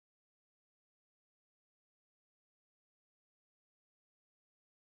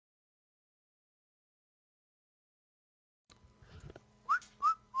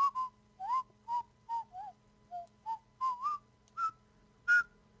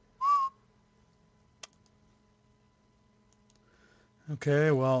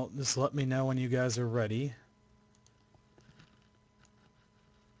Okay, well, just let me know when you guys are ready.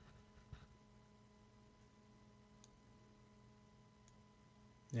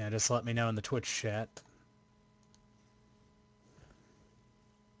 Yeah, just let me know in the Twitch chat.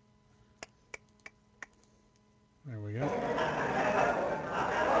 There we go.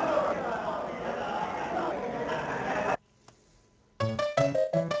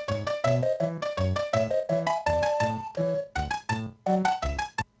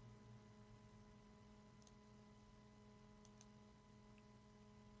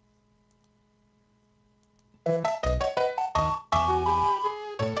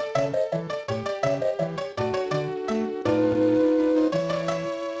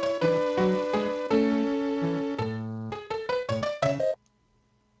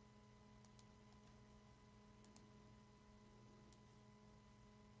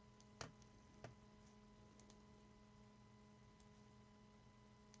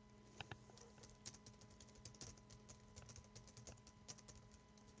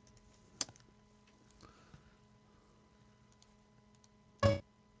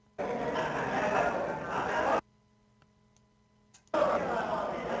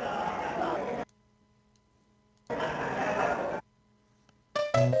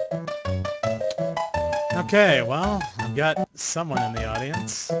 Okay, well, I've got someone in the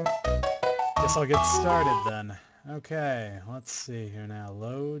audience. Guess I'll get started then. Okay, let's see here now.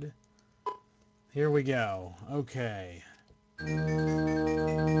 Load. Here we go. Okay.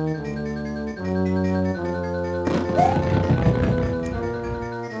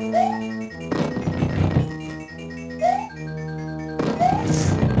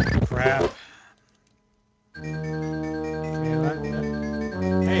 Crap.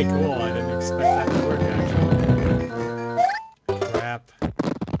 Hey, cool. I didn't expect that to work, actually. Crap.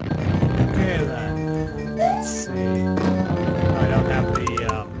 Okay, then. Let's see. I don't have the,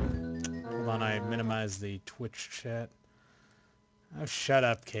 hold on, I minimized the Twitch chat. Oh, shut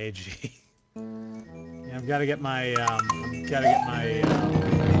up, KG. Yeah, I've got to get my, my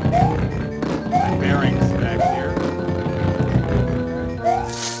bearings back here.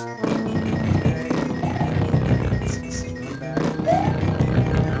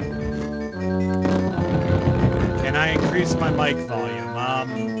 Can I increase my mic volume?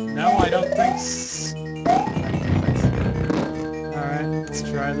 No, I don't think so. Alright, let's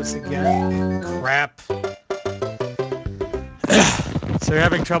try this again. Crap. So you're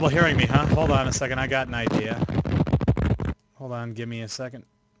having trouble hearing me, huh? Hold on a second, I got an idea. Hold on, give me a second.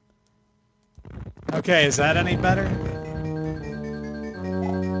 Okay, is that any better?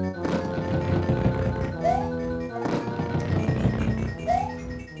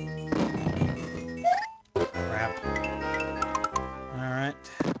 Crap. Alright,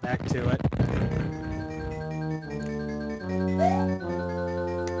 back to it.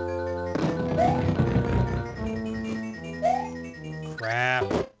 Crap.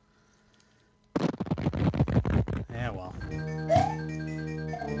 Yeah, well.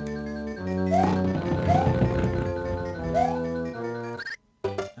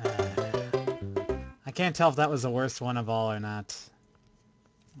 I can't tell if that was the worst one of all or not.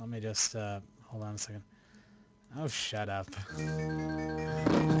 Let me just, hold on a second. Oh, shut up.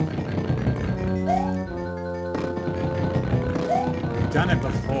 I've done it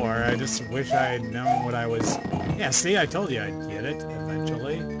before. I just wish I had known what I was... Yeah, see, I told you I'd get it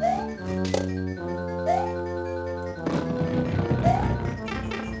eventually.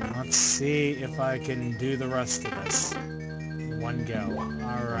 Let's see if I can do the rest of this. One go.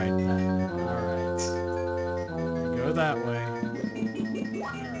 Alright then. Alright. Go that way.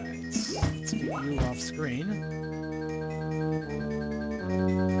 Alright. Let's get you off screen.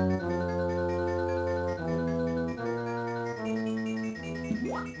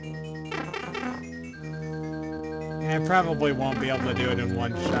 I probably won't be able to do it in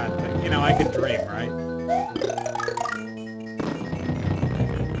one shot, but, you know, I could dream, right?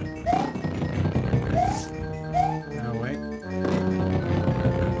 Oh, wait.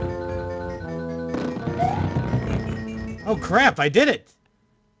 Oh, crap, I did it!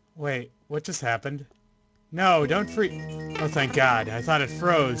 Wait, what just happened? No, don't freak... Oh, thank God, I thought it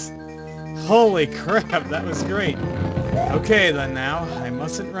froze. Holy crap, that was great. Okay, then now, I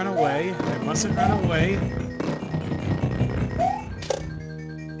mustn't run away. I mustn't run away.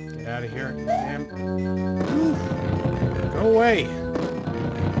 Out of here. Damn. Go away.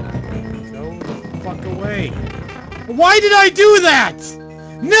 Go the fuck away. Why did I do that?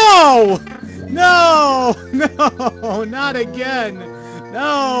 No! No! No! Not again!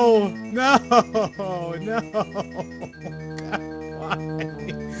 No! No! No! God,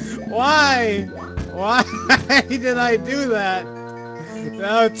 why? Why? Why did I do that?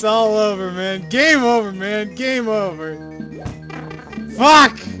 Now it's all over, man. Game over, man. Game over.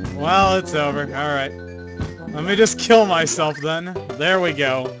 Fuck! Well, it's over. Alright. Let me just kill myself then. There we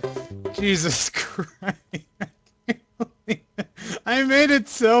go. Jesus Christ. I made it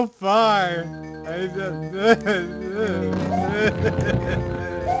so far.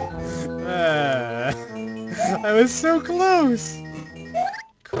 I was so close.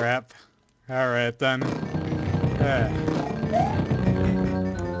 Crap. Alright then.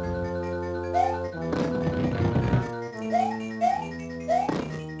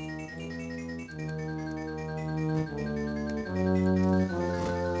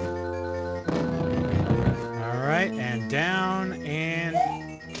 Alright, and down and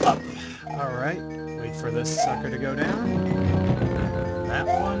up. Alright, wait for this sucker to go down. That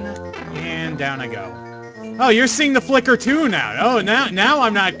one, and down I go. Oh, you're seeing the flicker too now. Oh, now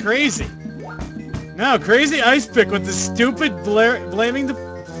I'm not crazy. No, crazy Icepick with the stupid blaming the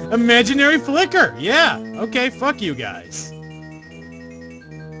imaginary flicker. Yeah, okay, fuck you guys.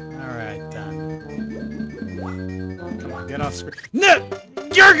 Alright, done. Come on, get off screen. No!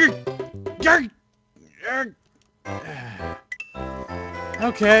 Yarg!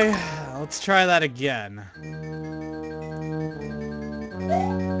 Okay, let's try that again.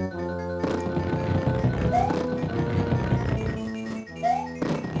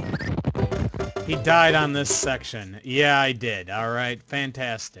 He died on this section. Yeah, I did. Alright,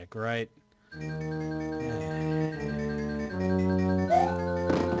 fantastic, right? Alright,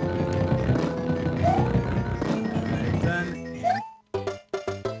 then.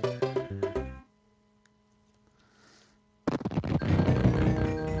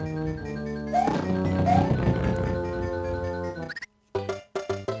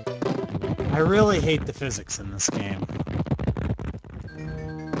 I really hate the physics in this game.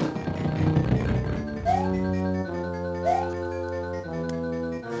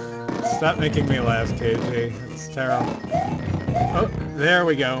 Stop making me laugh, KJ. It's terrible. Oh, there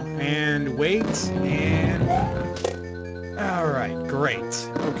we go. And wait, and... Alright, great.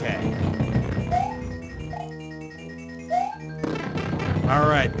 Okay.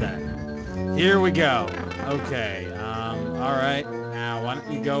 Alright then. Here we go. Okay, alright. Now, why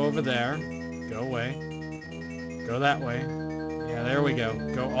don't you go over there. Go away. Go that way. Yeah, there we go.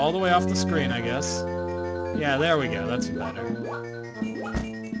 Go all the way off the screen, I guess. Yeah, there we go. That's better.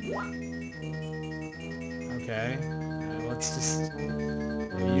 Okay, let's just...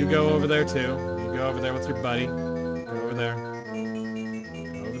 You go over there too. You go over there with your buddy. Go over there.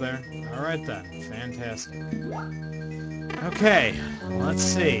 Go over there. Alright then. Fantastic. Okay, let's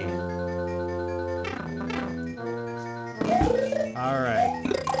see. Alright.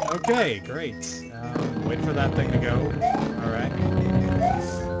 Okay, great. Wait for that thing to go. Alright.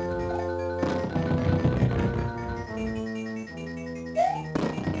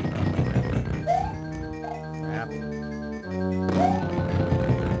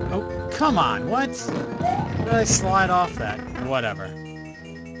 Come on, what? Did I slide off that? Whatever.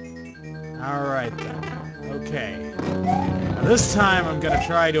 Alright then. Okay. Now this time I'm gonna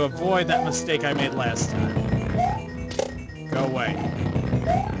try to avoid that mistake I made last time. Go away.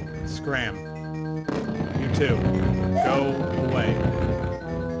 Scram. You too. Go away.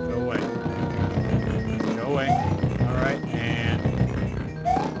 Go away. Go away. Alright, and...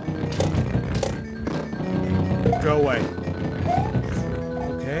 Go away.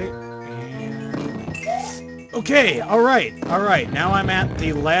 Okay, alright, now I'm at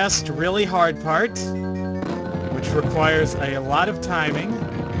the last really hard part, which requires a lot of timing.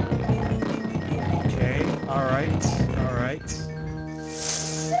 Okay, alright.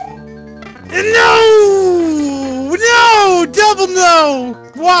 No! No! Double no!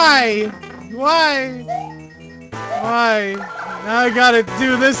 Why? Now I gotta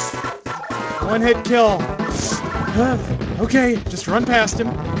do this one-hit kill. Okay, just run past him.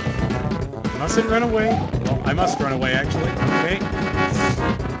 Mustn't run away. Well, I must run away, actually.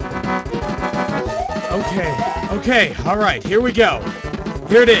 Okay, alright, here we go.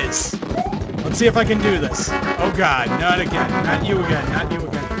 Here it is. Let's see if I can do this. Oh god, not again. Not you again.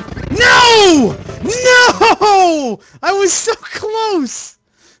 No! No! I was so close!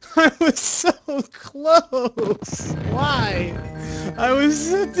 Why? I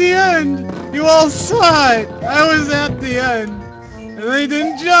was at the end. You all saw it. I was at the end. And they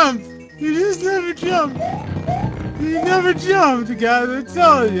didn't jump. You just never jumped. You never jumped, guys. I'm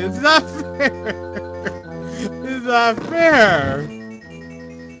telling you, it's not fair. It's not fair.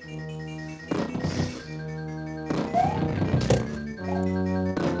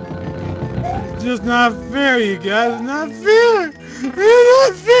 It's just not fair, you guys. It's not fair. It's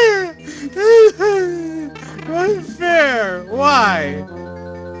not fair. It's unfair. Why?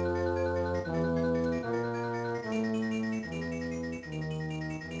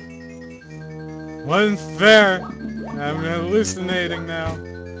 hallucinating now.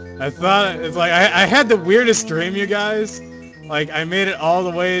 I thought, it's like, I had the weirdest dream, you guys. Like, I made it all the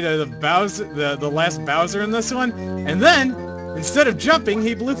way to the Bowser, the last Bowser in this one, and then, instead of jumping,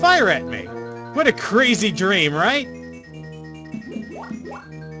 he blew fire at me. What a crazy dream, right?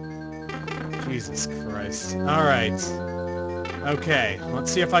 Jesus Christ. Alright. Okay,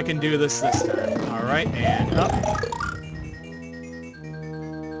 let's see if I can do this time. Alright, and up.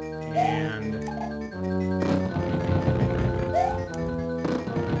 And...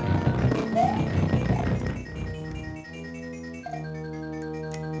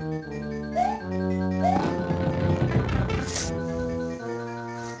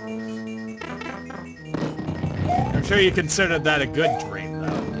 I'm sure you considered that a good dream,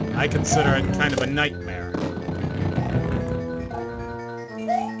 though. I consider it kind of a nightmare.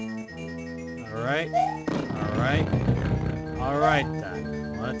 Alright. Alright. Alright,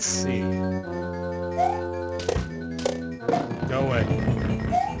 then. Let's see. Go away.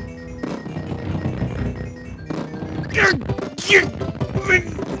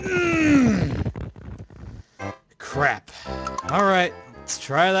 Crap. Alright. Let's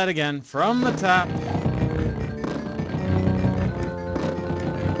try that again. From the top.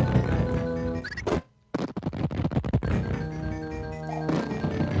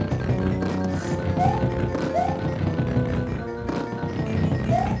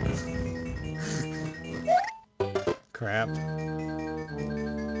 Crap.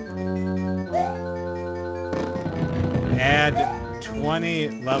 Add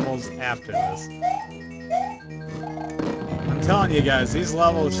 20 levels after this. I'm telling you guys, these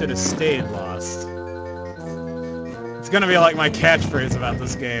levels should have stayed lost. It's gonna be like my catchphrase about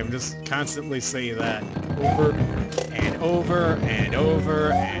this game. Just constantly say that. Over and over and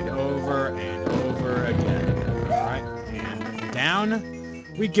over and over and over again. Alright, and down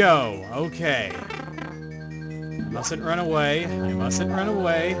we go. Okay. Mustn't run away. I mustn't run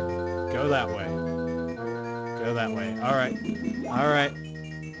away. Go that way. Go that way. Alright. Alright.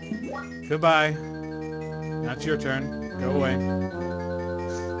 Goodbye. Now it's your turn. Go away.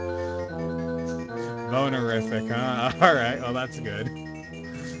 Bonerific, huh? Alright, well that's good.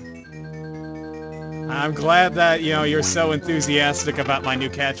 I'm glad that, you know, you're so enthusiastic about my new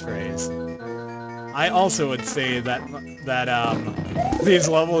catchphrase. I also would say that these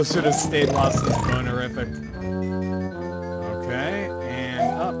levels should have stayed lost as bonerific. Okay, and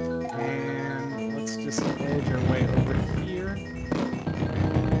up, and let's just edge our way over here.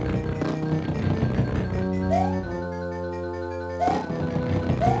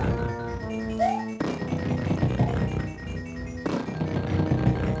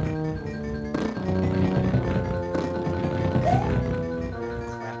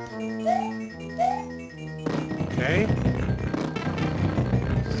 Okay.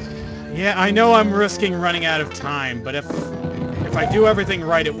 Yeah, I know I'm risking running out of time, but if I do everything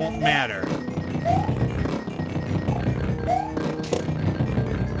right, it won't matter.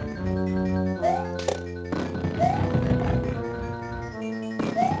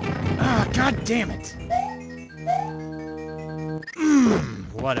 Ah, god damn it!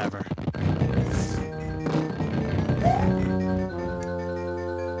 Whatever.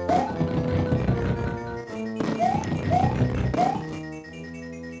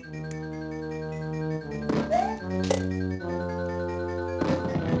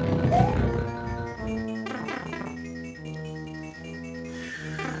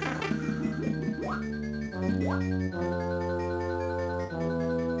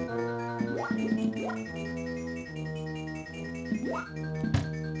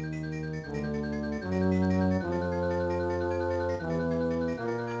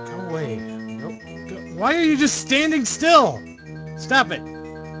 Why are you just standing still? Stop it!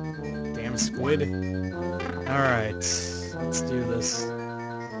 Damn squid. Alright, let's do this.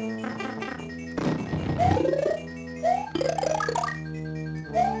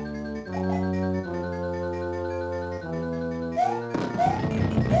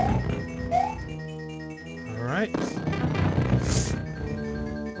 Alright.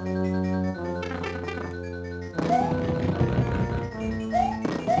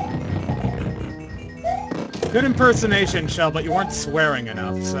 Good impersonation, Shell, but you weren't swearing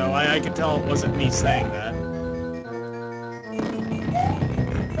enough, so I could tell it wasn't me saying that.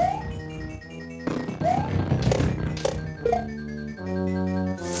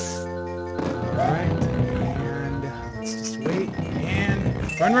 Alright, and let's just wait, and...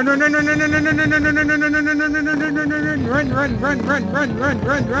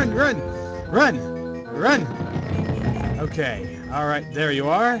 Run! Okay, alright, there you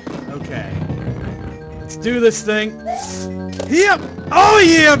are. Okay. Let's do this thing. Yep! Oh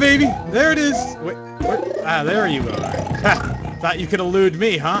yeah, baby! There it is! Wait, where? Ah, there you are. Ha! Thought you could elude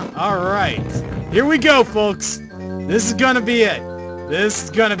me, huh? Alright. Here we go, folks. This is gonna be it. This is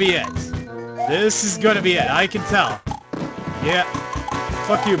gonna be it. This is gonna be it. I can tell. Yeah.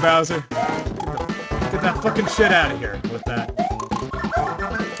 Fuck you, Bowser. Get that fucking shit out of here with that.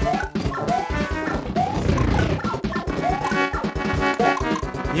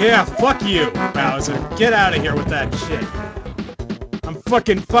 Yeah, fuck you, Bowser. Get out of here with that shit. I'm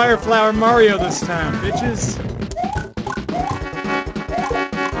fucking Fire Flower Mario this time, bitches.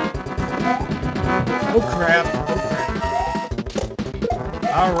 Oh crap.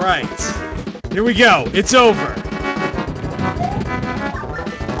 Alright. Here we go. It's over.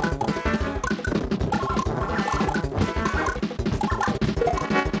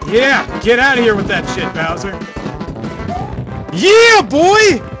 Yeah! Get out of here with that shit, Bowser. Yeah,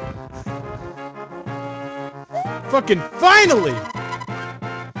 boy! Fucking finally!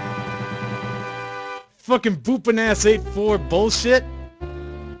 Fucking boopin' ass 8-4 bullshit.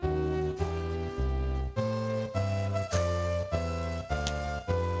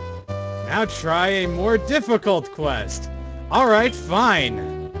 Now try a more difficult quest. Alright,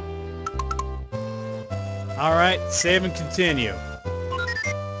 fine. Alright, save and continue.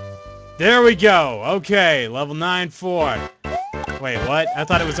 There we go. Okay, level 9-4. Wait, what? I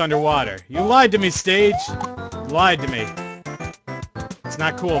thought it was underwater. You lied to me, stage. You lied to me. It's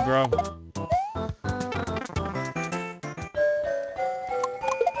not cool, bro.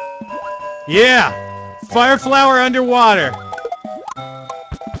 Yeah! Fire Flower underwater.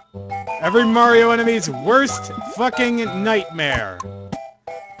 Every Mario enemy's worst fucking nightmare.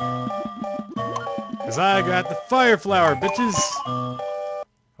 'Cause I got the Fire Flower, bitches.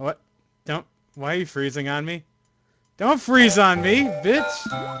 What? Don't... Why are you freezing on me? Don't freeze on me, bitch!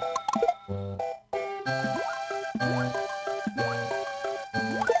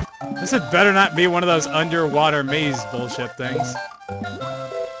 This had better not be one of those underwater maze bullshit things.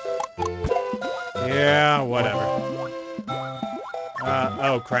 Yeah, whatever.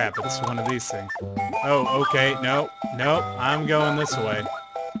 Oh crap, it's one of these things. Oh, okay, nope, nope, I'm going this way.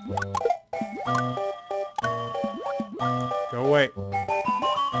 Go away.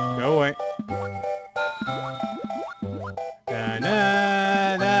 Go away.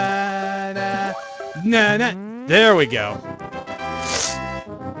 Na-na. There we go.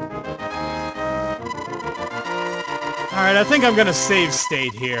 Alright, I think I'm gonna save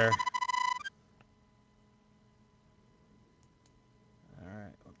state here.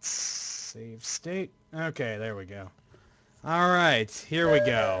 Alright, let's save state. Okay, there we go. Alright, here we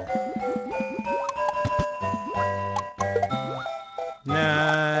go.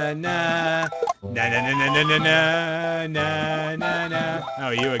 Na na na na na na na na na na na. Oh,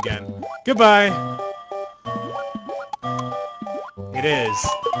 you again. Goodbye. It is.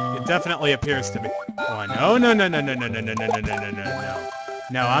 It definitely appears to be. Oh no no no no no no no no no no no no no no.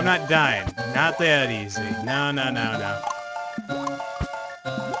 No, I'm not dying. Not that easy. No no no no.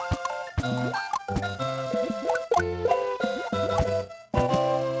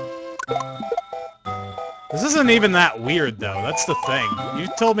 This isn't even that weird, though. That's the thing. You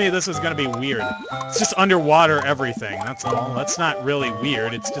told me this was gonna be weird. It's just underwater everything, that's all. That's not really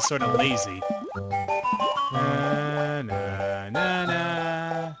weird, it's just sort of lazy. Na na na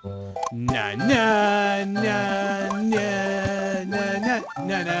na. Na na na na na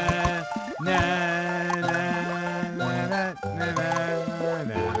na na na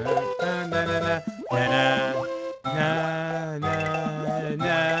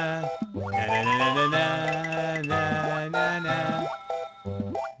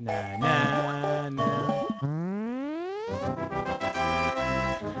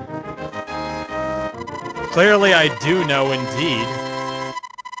Clearly I do know indeed.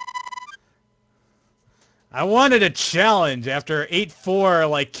 I wanted a challenge after 8-4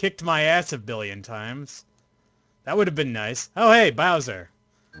 like kicked my ass a billion times. That would have been nice. Oh hey, Bowser.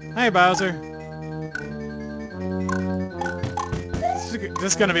 Hey Bowser. Is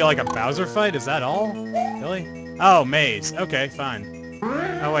this gonna be like a Bowser fight? Is that all? Really? Oh, maze. Okay, fine.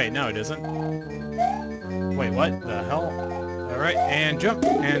 Oh wait, no it isn't. Wait, what the hell? Alright, and jump,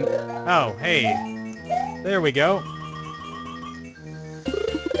 and... Oh, hey. There we go.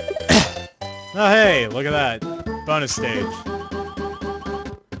 Oh hey, look at that. Bonus stage.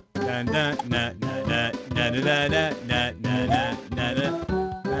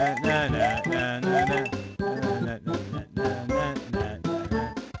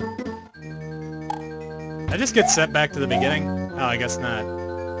 I just get sent back to the beginning? Oh, I guess not.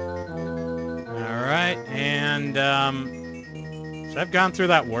 Alright, and, should I have gone through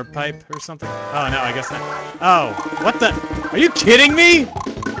that warp pipe or something? Oh, no, I guess not. Oh, what the? Are you kidding me?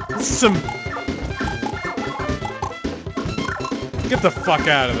 This is some... Get the fuck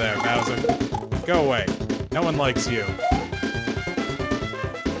out of there, Bowser. Go away. No one likes you.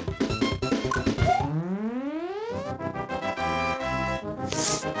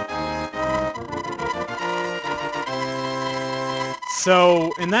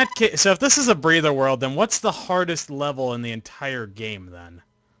 So, in that case, so if this is a breather world, then what's the hardest level in the entire game, then?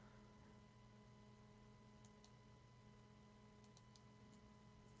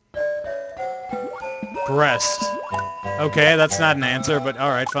 Breast. Okay, that's not an answer, but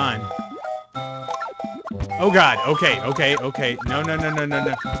alright, fine. Oh god, okay. No.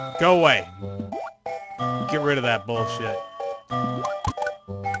 Go away. Get rid of that bullshit.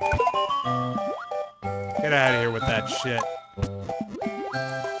 Get out of here with that shit.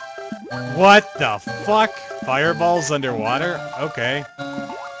 What the fuck? Fireballs underwater? Okay.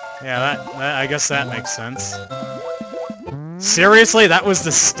 Yeah, that I guess that makes sense. Seriously? That was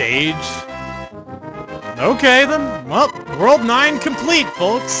the stage? Okay, then. Well, World 9 complete,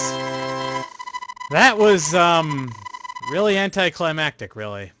 folks. That was, really anticlimactic,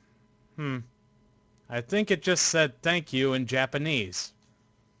 really. I think it just said thank you in Japanese.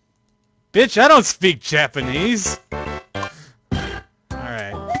 Bitch, I don't speak Japanese! Alright.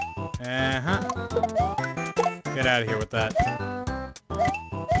 Get out of here with that.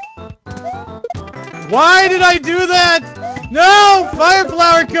 Why did I do that? No!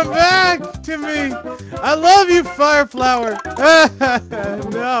 Fireflower, come back to me! I love you, Fireflower!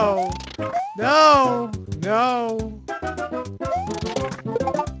 No!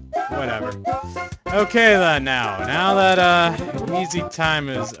 Whatever. Okay then, now that, easy time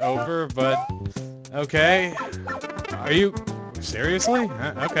is over, but... Okay. Are you... Seriously?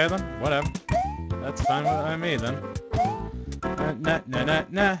 Okay then, whatever. That's fine with me then.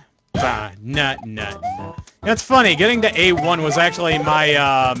 That's funny, getting to A1 was actually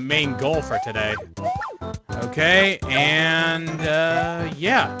my, main goal for today. Okay, and,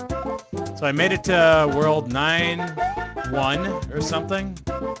 yeah. So I made it to World 9-1 or something.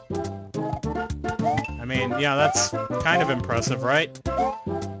 I mean, yeah, that's kind of impressive, right? Oh,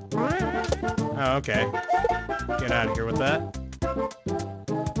 okay. Get out of here with that.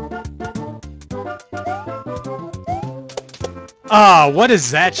 Ah, what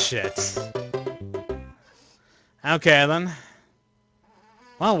is that shit? Okay, then.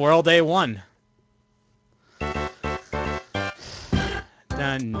 Well, World A1.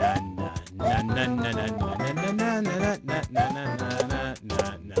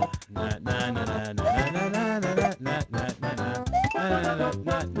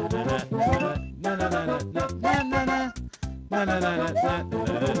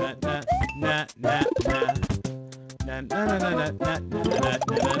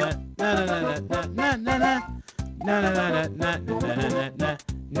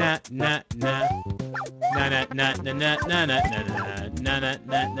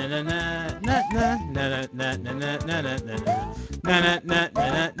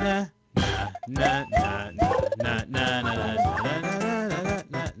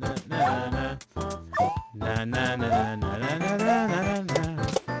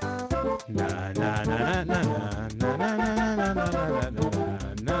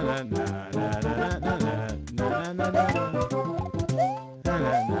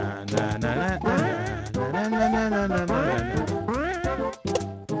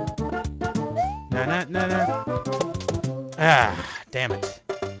 Ah, damn it.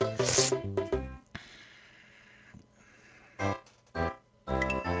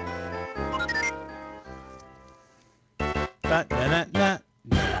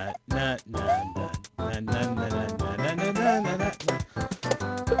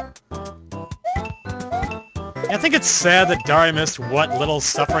 I think it's sad that Dari missed what little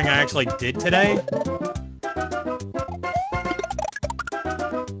suffering I actually did today.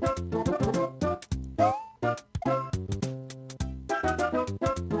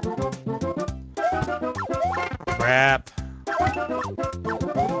 Crap.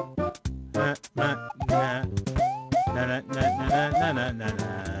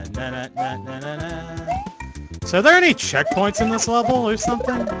 So are there any checkpoints in this level or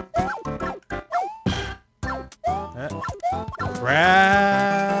something? Crap.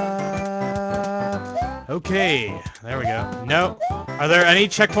 Okay, there we go. No. Are there any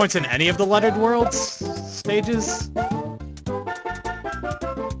checkpoints in any of the lettered worlds stages?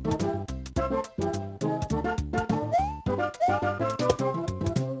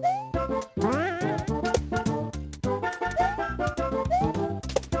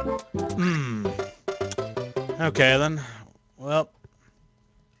 Okay, then. Well.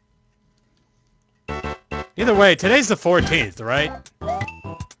 Either way, today's the 14th, right?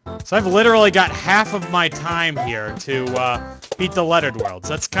 So I've literally got half of my time here to, beat the lettered worlds.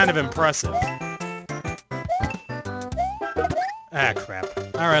 That's kind of impressive. Ah, crap.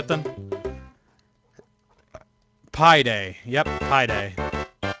 Alright then. Pi Day. Yep, Pi Day.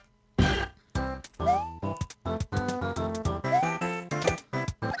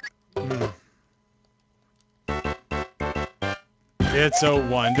 It's a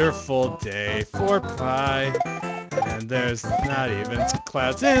wonderful day for Pi, and there's not even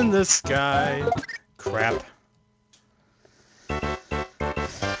clouds in the sky. Crap.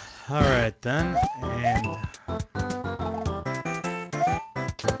 Alright then, and...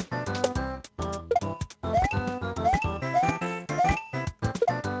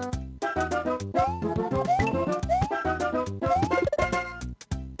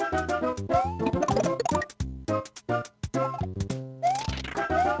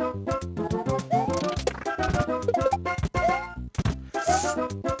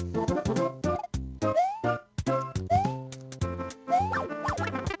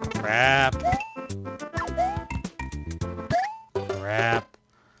 Crap. Crap.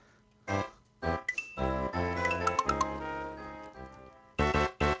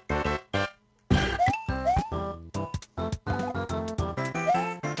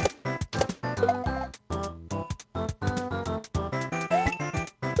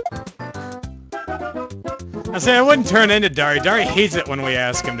 I say I wouldn't turn into Dari. Dari hates it when we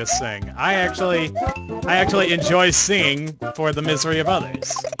ask him to sing. I actually enjoy singing for the misery of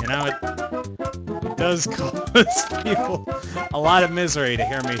others. You know, it does cause people a lot of misery to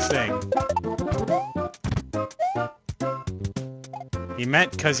hear me sing. He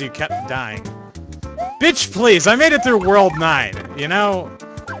meant because you kept dying. Bitch, please! I made it through World 9. You know,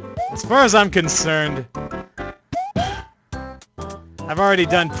 as far as I'm concerned, I've already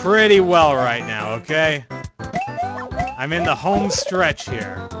done pretty well right now, okay? I'm in the home stretch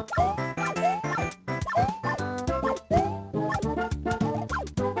here.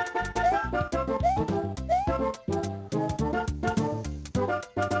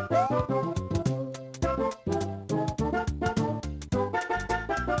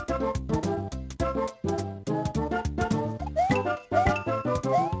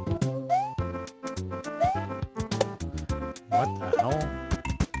 What the hell?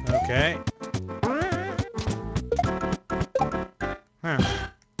 Okay. Huh.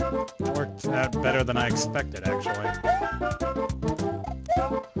 Worked out better than I expected, actually.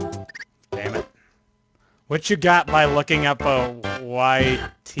 Damn it. What you got by looking up a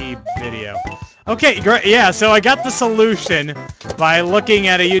YT video? Okay, great. Yeah, so I got the solution by looking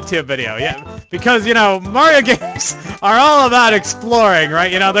at a YouTube video. Yeah, because, you know, Mario games are all about exploring,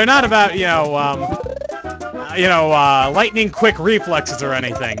 right? You know, they're not about, lightning quick reflexes or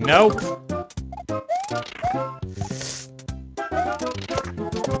anything. Nope.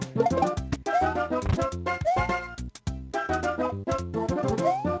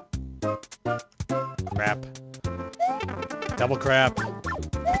 Crap. Double crap.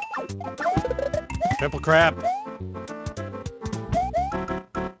 Triple crap.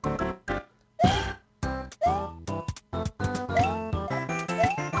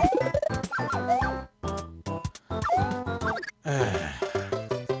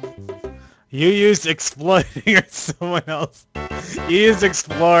 You used exploiting or someone else. You used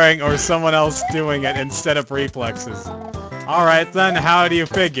exploring or someone else doing it instead of reflexes. Alright then, how do you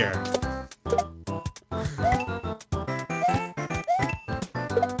figure?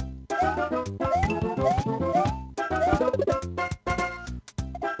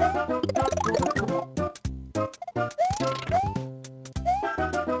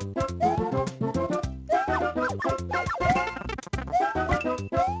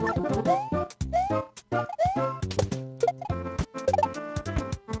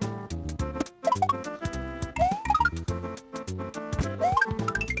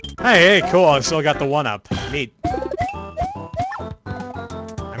 Hey, cool, I've still got the 1-up. Neat.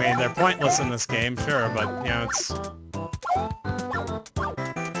 I mean, they're pointless in this game, sure, but, you know, it's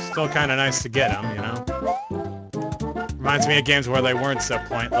still kind of nice to get them, you know? Reminds me of games where they weren't so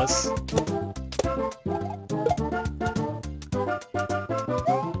pointless.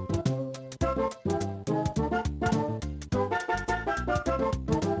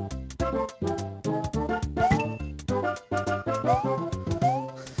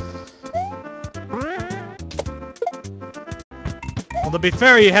 Well, to be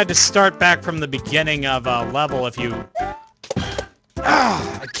fair, you had to start back from the beginning of a level if you...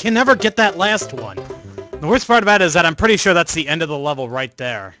 I can never get that last one. The worst part about it is that I'm pretty sure that's the end of the level right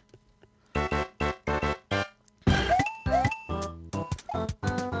there.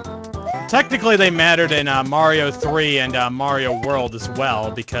 Technically, they mattered in Mario 3 and Mario World as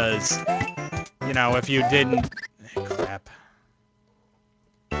well, because, you know, if you didn't... Crap.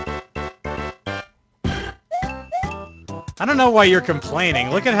 I don't know why you're complaining.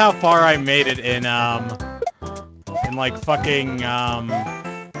 Look at how far I made it in like fucking,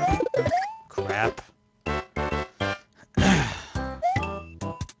 crap.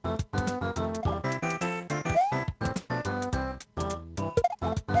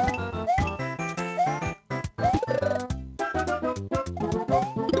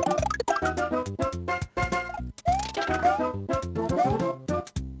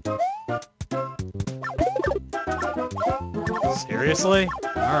 Seriously?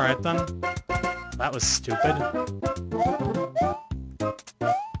 Alright then. That was stupid.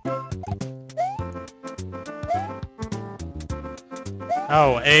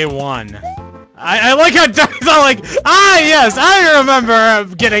 Oh, A1. I like how Dark's all like, ah yes, I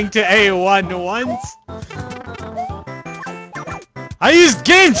remember getting to A1 once! I used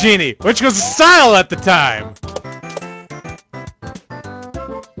Game Genie, which was style at the time!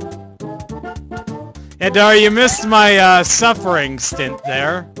 Yeah, Dar, you missed my, suffering stint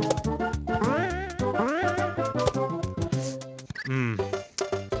there.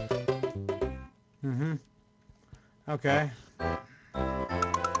 Okay.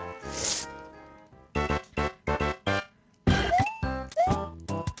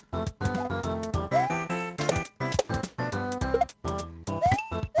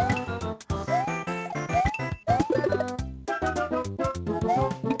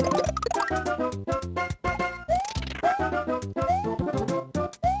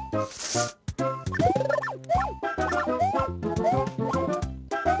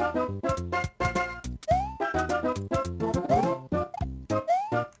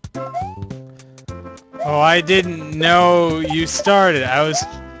 Oh, I didn't know you started. I was...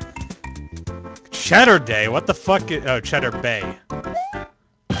 Cheddar Day? What the fuck is... Oh, Cheddar Bay.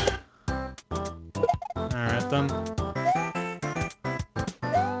 Alright then.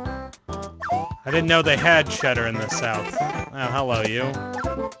 I didn't know they had cheddar in the South. Oh, hello, you.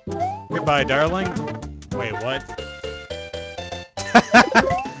 Goodbye, darling. Wait, what?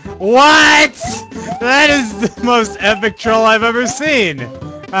 What?! That is the most epic troll I've ever seen!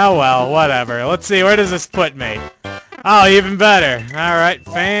 Oh well, whatever. Let's see, where does this put me? Oh, even better. Alright,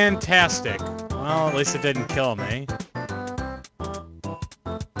 fantastic. Well, at least it didn't kill me.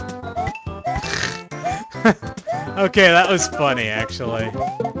 Okay, that was funny, actually.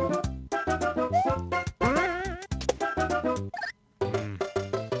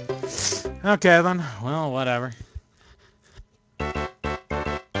 Okay then, well, whatever.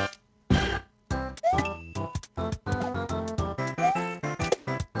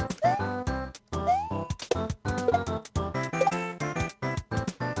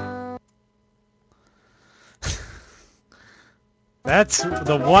 That's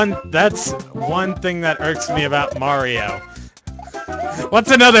one thing that irks me about Mario.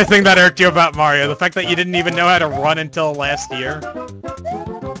 What's another thing that irked you about Mario? The fact that you didn't even know how to run until last year?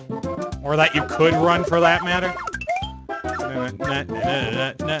 Or that you could run, for that matter?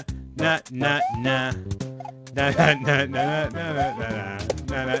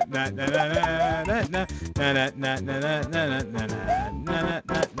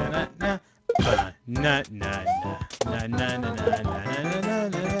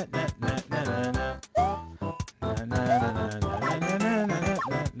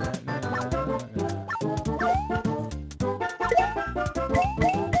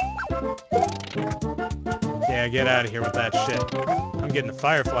 Yeah, get out of here with that shit. I'm getting a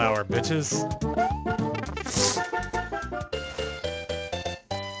fire flower, bitches.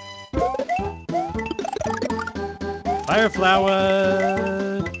 Fire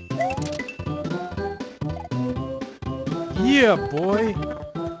flower! Yeah, boy!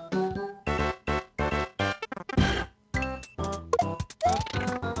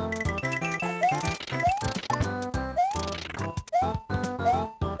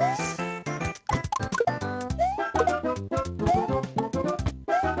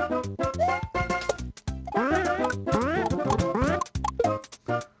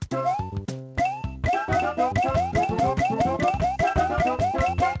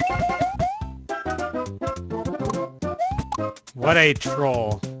 What a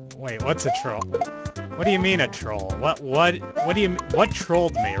troll. Wait, what's a troll? What do you mean a troll? What do you what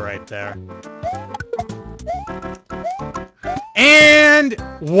trolled me right there? And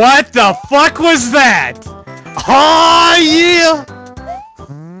what the fuck was that? Oh yeah!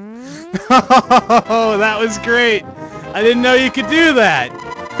 Oh, that was great. I didn't know you could do that.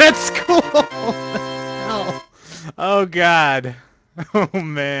 That's cool. Oh, oh god. Oh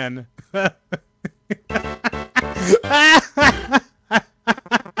man.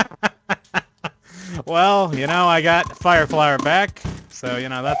 Well, you know, I got Fire Flower back, so, you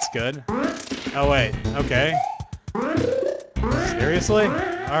know, that's good. Oh, wait, okay. Seriously?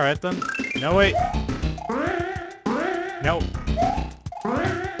 Alright then. No, wait. Nope.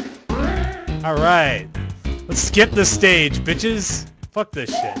 Alright. Let's skip this stage, bitches. Fuck this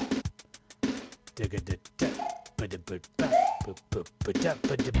shit.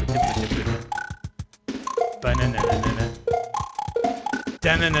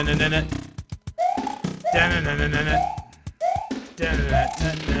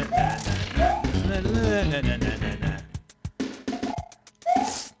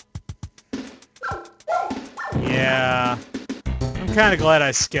 Yeah, I'm kind of glad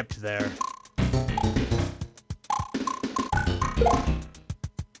I skipped there.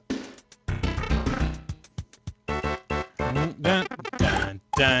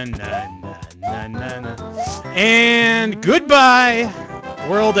 And goodbye,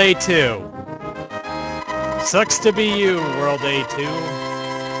 World A2. Sucks to be you, World A2.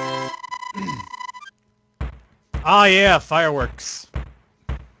 Ah, yeah, fireworks.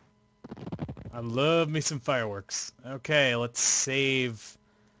 I love me some fireworks. Okay, let's save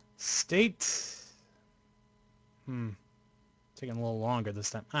state. Taking a little longer this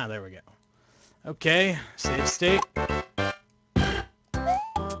time. Ah, there we go. Okay, save state.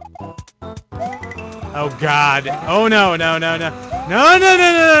 Oh God! Oh no! No! No! No! No! No! No! No!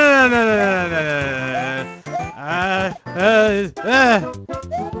 No! No! No! No!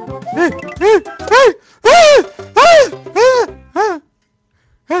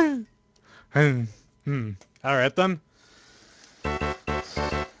 No! All right then.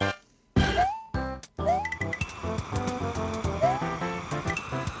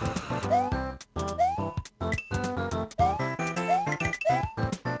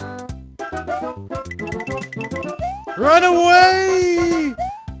 Run away!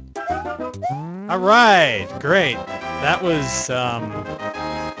 Alright, great. That was,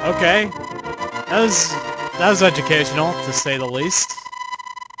 okay. That was educational, to say the least.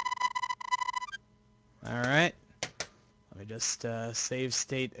 Alright. Let me just, save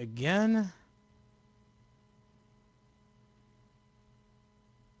state again.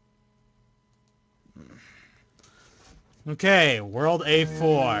 Okay, World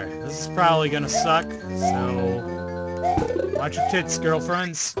A4. This is probably gonna suck, so... Watch your tits,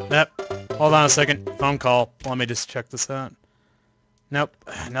 girlfriends. Yep. Hold on a second. Phone call. Let me just check this out. Nope.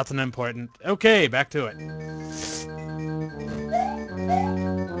 Nothing important. Okay, back to it.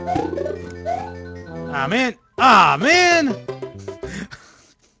 Ah, man. Ah, man!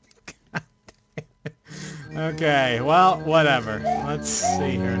 Okay, well, whatever. Let's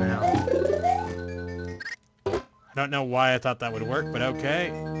see here now. I don't know why I thought that would work, but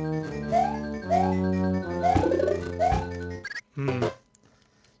okay.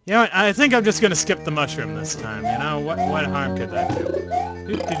 You know what? I think I'm just gonna skip the mushroom this time. You know what? What harm could that do?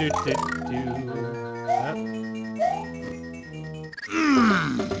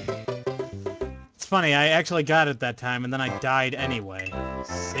 It's funny. I actually got it that time, and then I died anyway.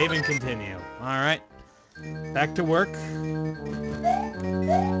 Save and continue. All right. Back to work.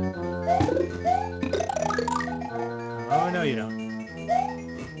 Oh no, you don't.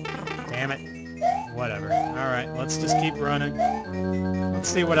 Damn it. Whatever. Alright, let's just keep running. Let's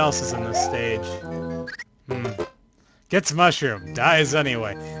see what else is in this stage. Gets mushroom. Dies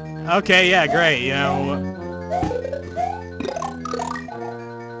anyway. Okay, yeah, great, you know...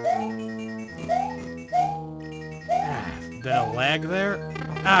 Bit of lag there?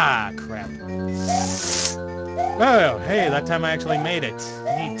 Ah, crap. Oh, hey, that time I actually made it.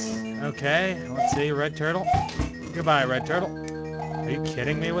 Neat. Okay, let's see, red turtle. Goodbye, red turtle. Are you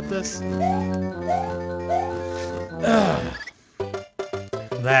kidding me with this?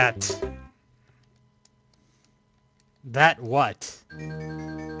 That what?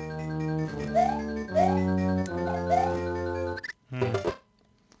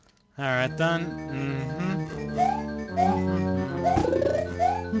 Alright then.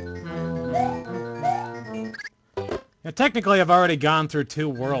 Now, technically I've already gone through 2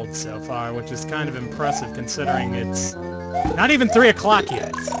 worlds so far, which is kind of impressive considering it's not even 3 o'clock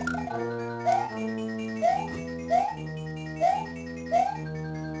yet.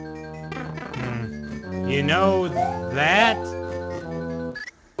 You know that?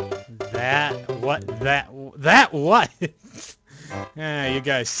 That what? Yeah, you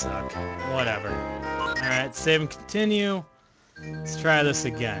guys suck. Whatever. Alright, save and continue. Let's try this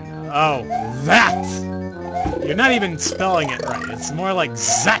again. Oh, that! You're not even spelling it right. It's more like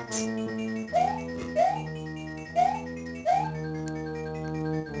zat.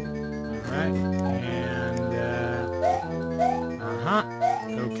 Alright, and,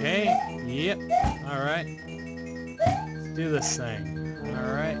 okay, yep, alright. Let's do this thing.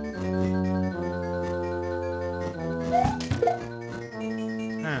 Alright.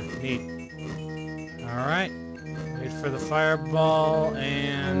 Neat. Alright. Wait for the fireball,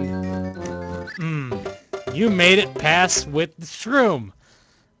 and... You made it pass with the shroom!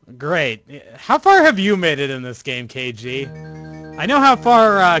 Great. How far have you made it in this game, KG? I know how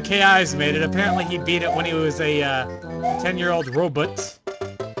far KI's made it. Apparently he beat it when he was a 10-year-old robot.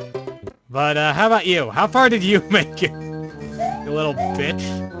 But how about you? How far did you make it? You little bitch.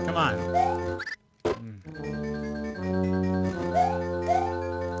 Come on.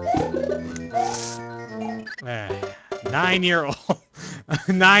 9-year-old.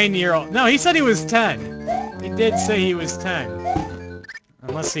 9-year-old. No, he said he was 10. He did say he was 10.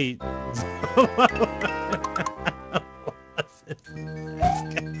 Unless he...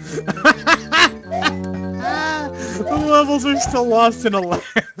 The levels are still lost in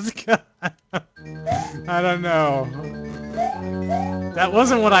Alaska. I don't know. That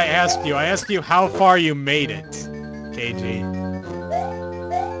wasn't what I asked you. I asked you how far you made it, KG.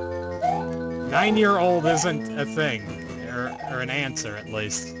 9-year-old isn't a thing. Or an answer, at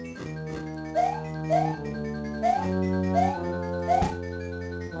least.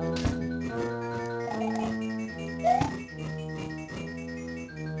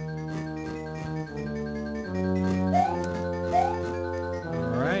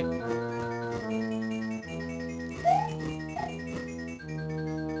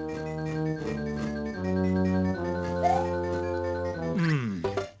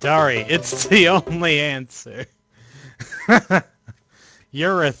 Sorry, it's the only answer.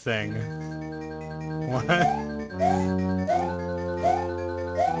 You're a thing. What?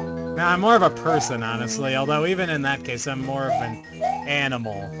 Nah, I'm more of a person, honestly, although even in that case, I'm more of an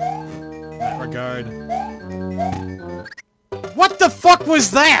animal in that regard. What the fuck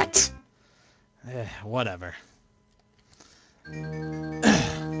was that? Whatever.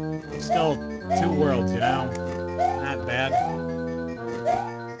 Still 2 worlds, you know? Not bad.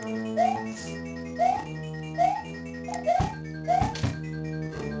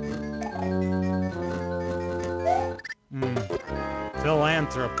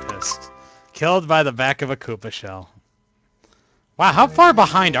 Philanthropist. Killed by the back of a Koopa shell. Wow, how far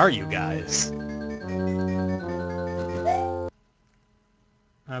behind are you guys?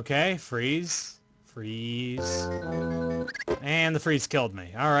 Okay, freeze. Freeze. And the freeze killed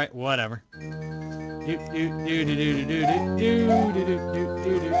me. Alright, whatever. And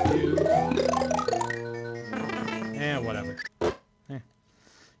whatever.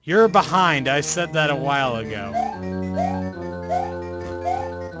 You're behind. I said that a while ago.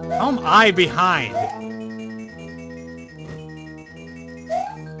 How am I behind?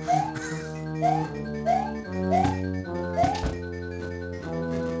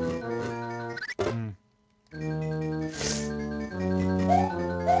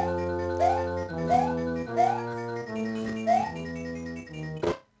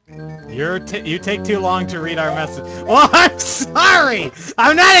 You take too long to read our message. Well, I'm sorry!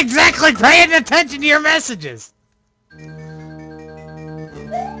 I'm not exactly paying attention to your messages! You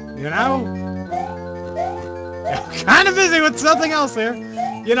know? I'm kind of busy with something else here.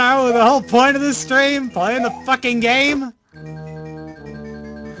 You know, the whole point of this stream, playing the fucking game.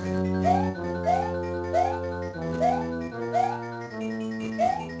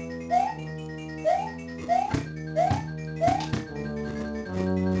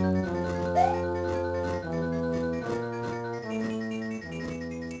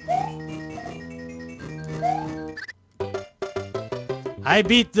 I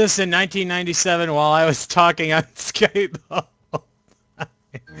beat this in 1997 while I was talking on Skype.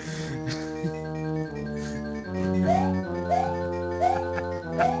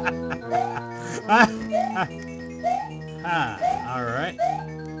 Alright.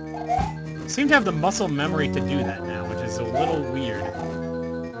 Seem to have the muscle memory to do that now, which is a little weird.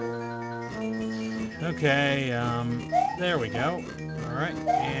 Okay, there we go. Alright,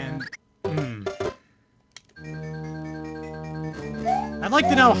 and... I'd like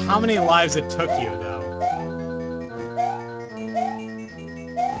to know how many lives it took you, though.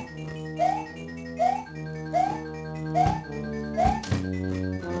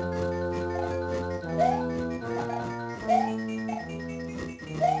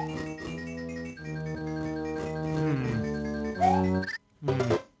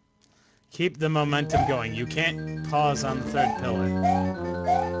 Keep the momentum going. You can't pause on the 3rd pillar.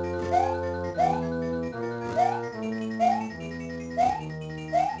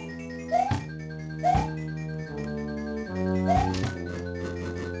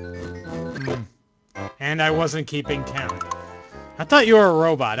 And I wasn't keeping count. I thought you were a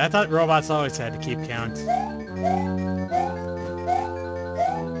robot. I thought robots always had to keep count.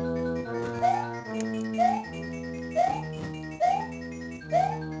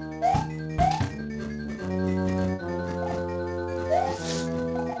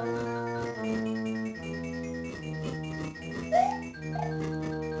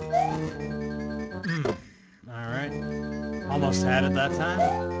 almost had it that time.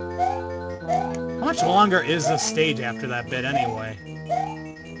 How much longer is this stage after that bit anyway?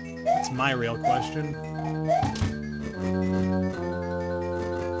 That's my real question.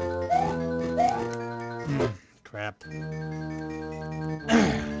 Crap.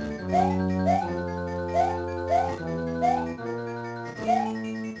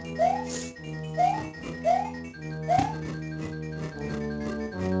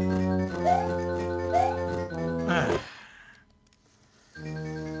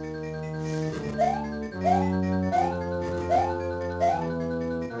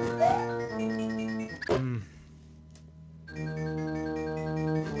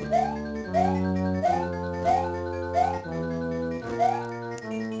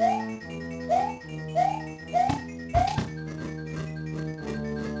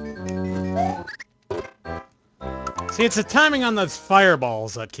 See, it's the timing on those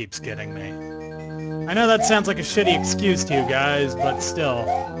fireballs that keeps getting me. I know that sounds like a shitty excuse to you guys, but still.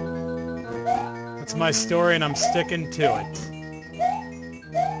 That's my story and I'm sticking to it.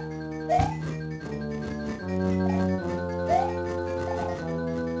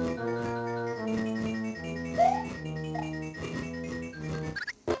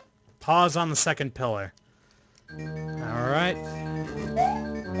 Pause on the second pillar. Alright.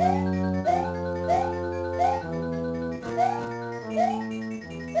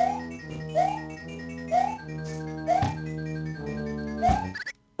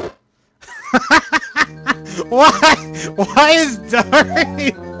 Why is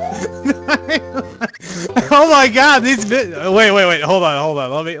Dari? Oh my God! These wait! Hold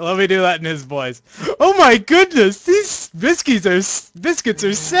on! Let me do that in his voice. Oh my goodness! These biscuits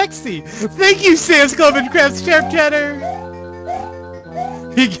are sexy. Thank you, Sam's Club and Crafts Sharp Cheddar.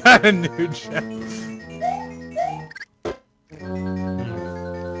 He got a new job.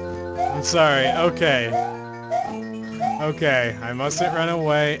 I'm sorry. Okay. I mustn't run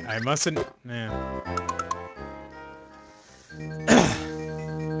away. I mustn't. Yeah.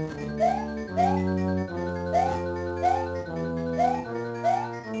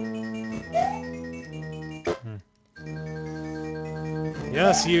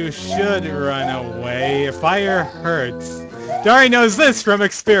 Yes, you should run away. Fire hurts. Dari knows this from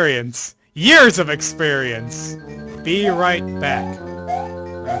experience. Years of experience. Be right back.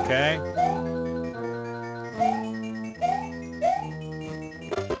 Okay?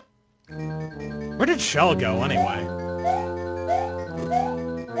 Where did Shell go, anyway?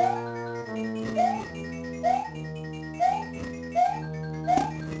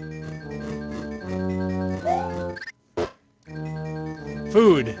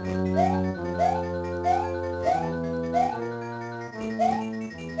 Food.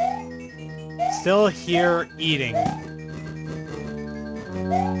 Still here eating.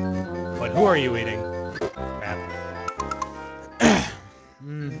 But who are you eating?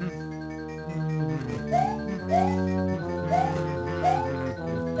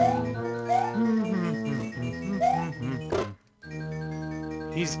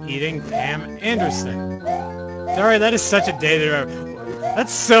 He's eating Pam Anderson. Dari, that is such a dated...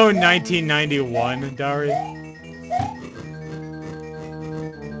 That's so 1991, Dari.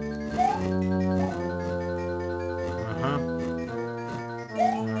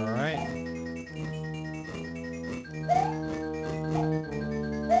 Alright.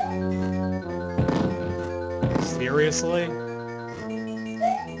 Seriously?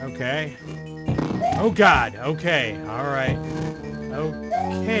 Okay. Oh God, okay, alright.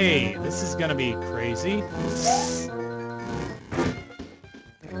 Okay, this is gonna be crazy.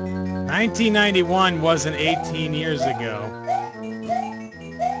 1991 wasn't 18 years ago.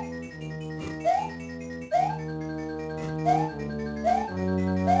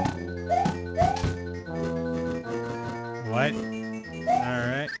 What?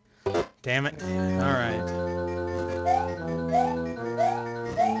 Alright. Damn it. Alright.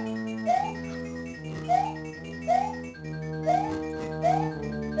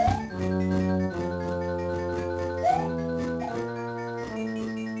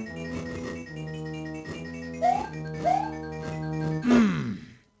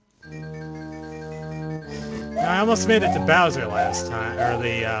 I almost made it to Bowser last time, or a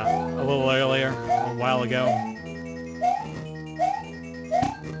little earlier, a while ago.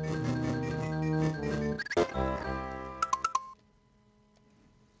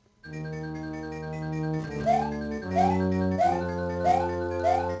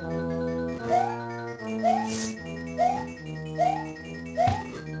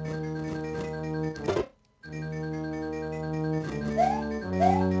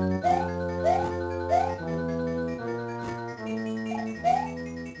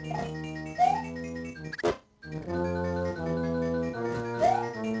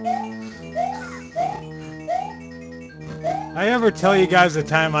 I ever tell you guys the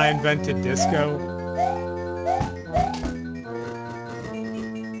time I invented disco?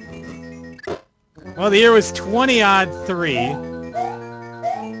 Well, the year was 20-odd-3.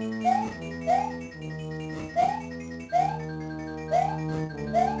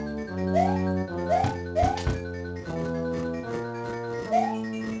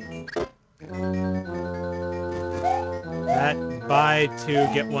 That buy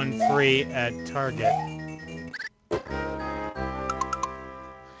two, get one free at Target.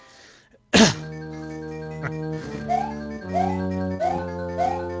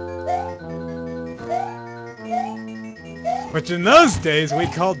 Which in those days we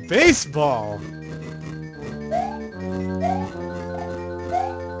called baseball.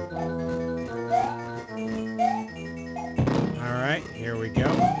 Alright, here we go.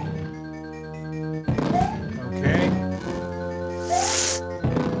 Okay.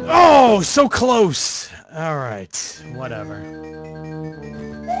 Oh, so close! Alright, whatever.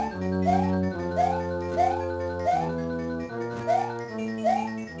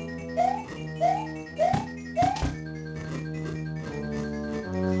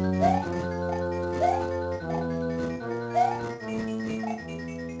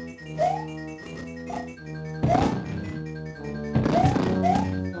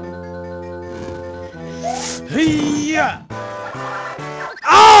 Yeah.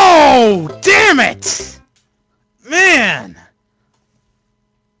 Oh, damn it! Man!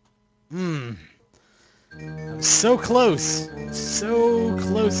 So close. So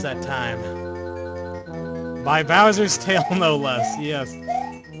close that time. By Bowser's tail, no less. Yes.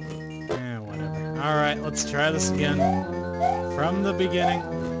 Yeah, whatever. Alright, let's try this again. From the beginning.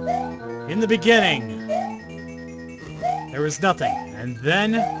 In the beginning, there was nothing. And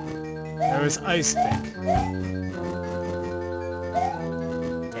then, there was Icepick.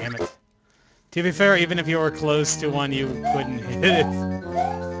 Damn it. To be fair, even if you were close to one, you couldn't hit it.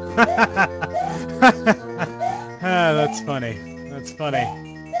 Ah, that's funny. That's funny.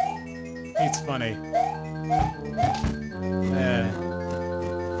 It's funny. Yeah.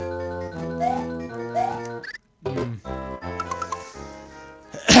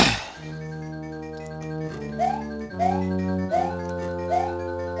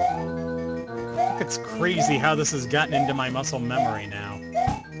 It's crazy how this has gotten into my muscle memory now.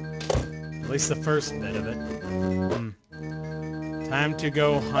 At least the first bit of it. Time to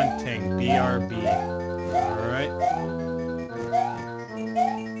go hunting. BRB. Alright.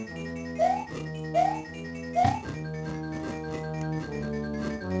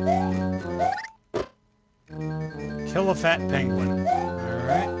 Kill a fat penguin.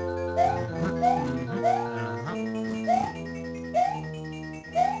 Alright.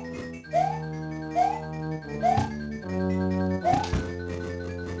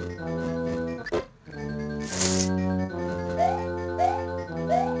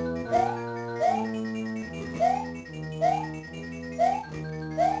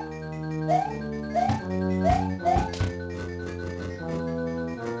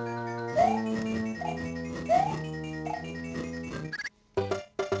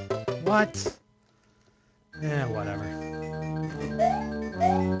 What? Eh, whatever.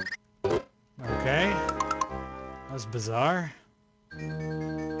 Okay. That was bizarre.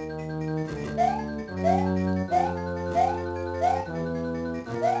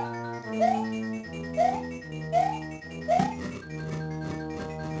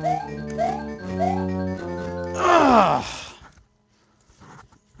 Ugh!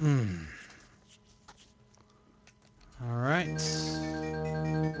 All right.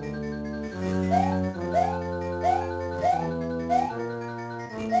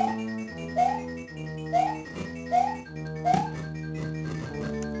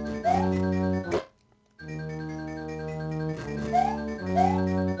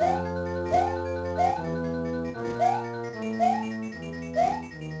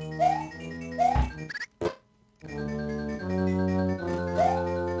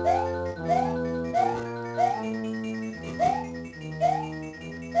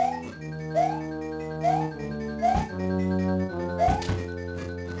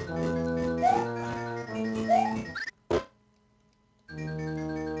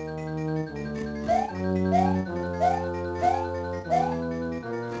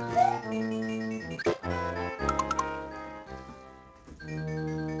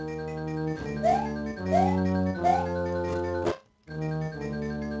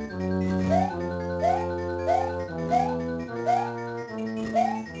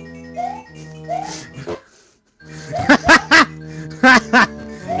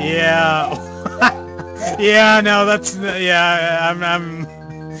 Yeah. Yeah, no, that's, yeah,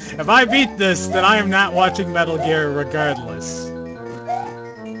 If I beat this, then I am not watching Metal Gear regardless.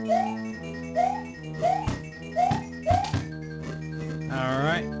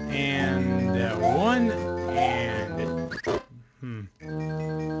 Alright, and one, and...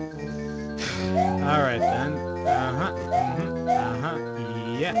 Alright then.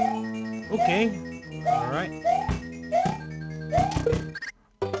 Yeah. Okay. Alright.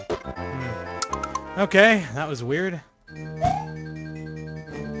 Okay, that was weird.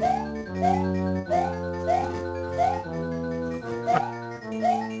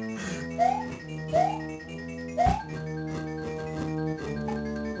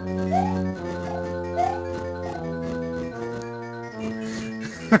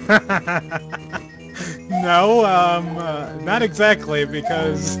 No, not exactly,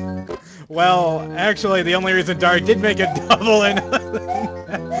 because, well, actually the only reason Dar did make a double in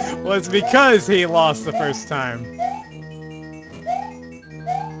was because he lost the first time.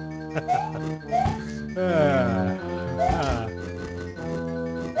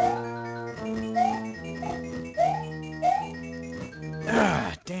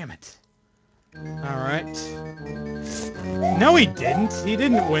 Damn it. Alright. No, he didn't. He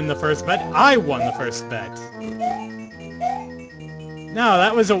didn't win the first bet. I won the first bet. No,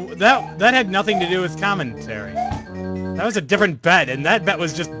 that had nothing to do with commentary. That was a different bet, and that bet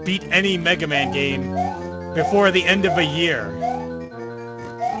was just beat any Mega Man game before the end of a year.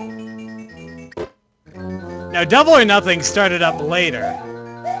 Now, Double or Nothing started up later.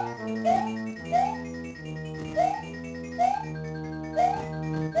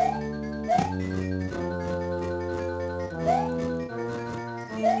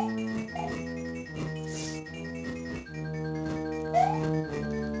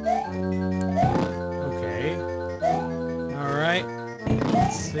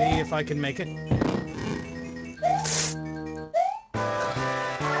 See if I can make it.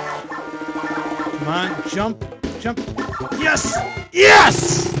 Come on, jump, jump. Yes!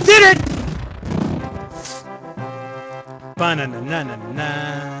 Yes! Did it!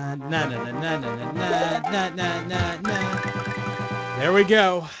 There we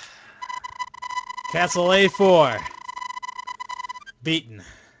go. Castle A4. Beaten.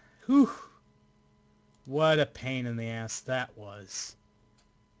 Whew. What a pain in the ass that was.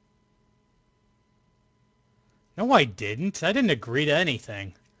 No, I didn't. I didn't agree to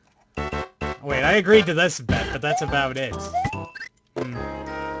anything. Wait, I agreed to this bet, but that's about it.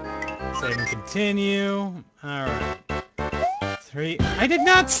 Save and continue. Alright. 3. I did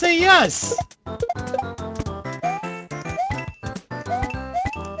not say yes!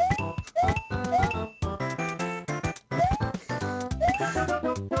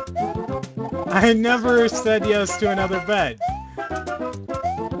 I never said yes to another bet.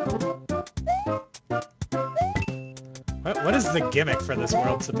 What is the gimmick for this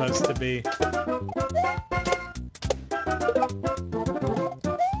world supposed to be?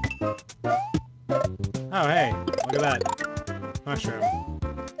 Oh, hey, look at that. Mushroom.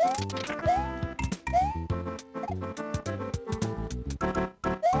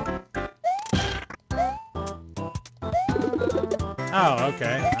 Oh,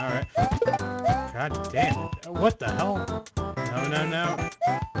 okay, alright. God damn it. What the hell? No, no, no.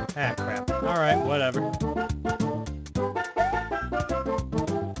 Ah, crap. Alright, whatever.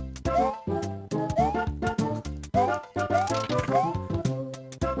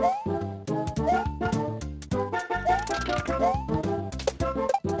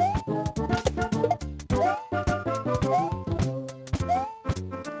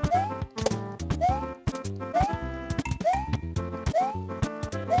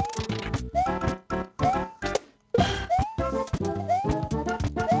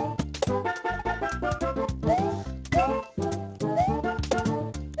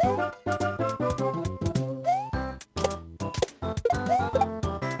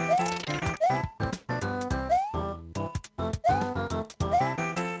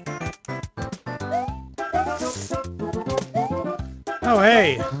 Oh,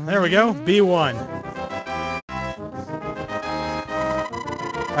 hey, there we go, B1.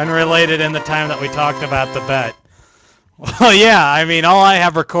 Unrelated in the time that we talked about the bet. Well, yeah, I mean, all I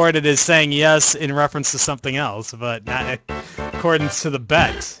have recorded is saying yes in reference to something else, but not in accordance to the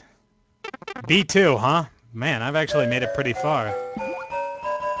bet. B2, huh? Man, I've actually made it pretty far.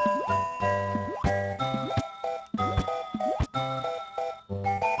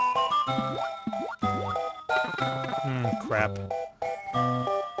 Crap.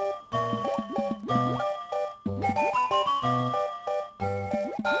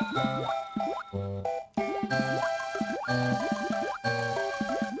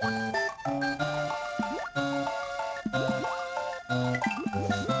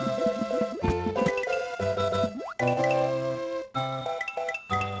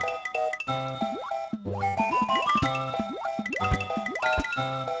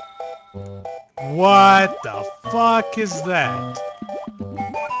 What the fuck is that?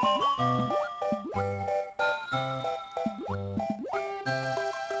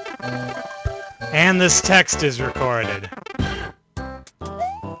 And this text is recorded.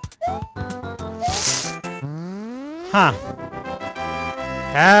 Huh.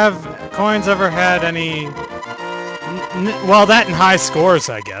 Have coins ever had any... well, that and high scores,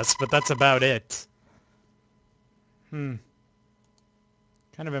 I guess, but that's about it. Kind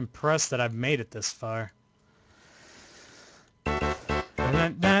of impressed that I've made it this far.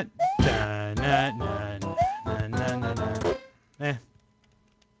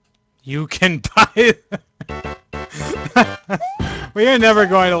 You can buy... We are never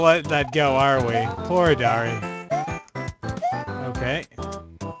going to let that go, are we? Poor Dari. Okay.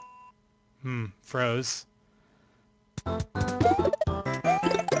 Froze.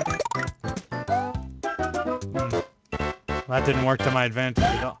 That didn't work to my advantage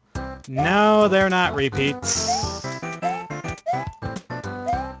at all. No, they're not repeats.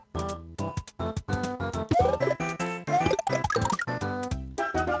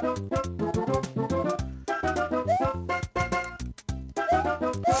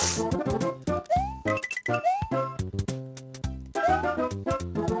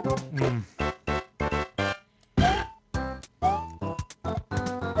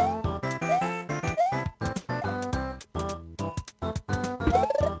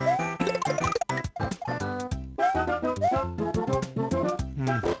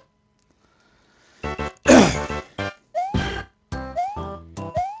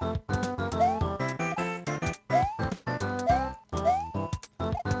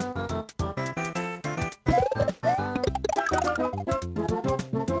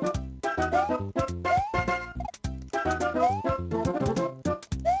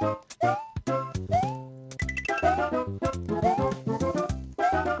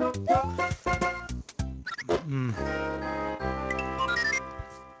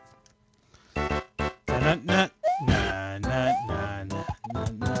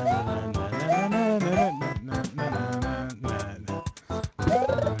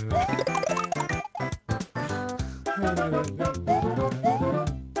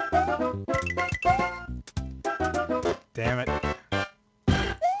 Damn it.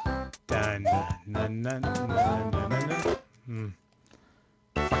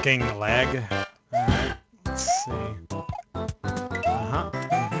 Fucking lag. Alright, let's see.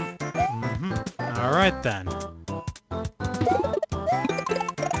 Alright then.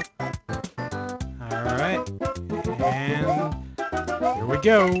 Alright. And here we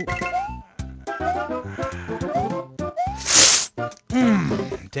go.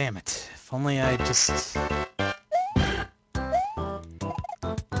 Damn it. If only I just...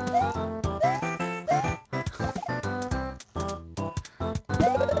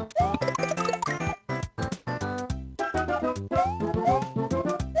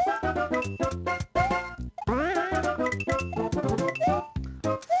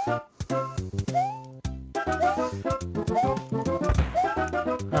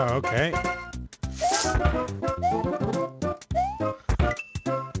 Oh, okay.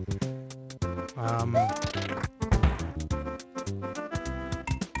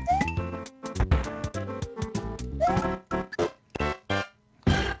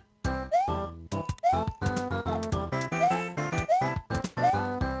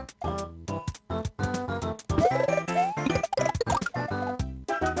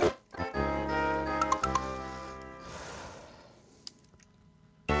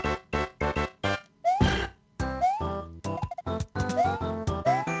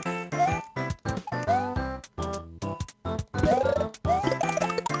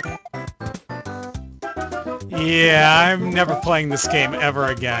 Yeah, I'm never playing this game ever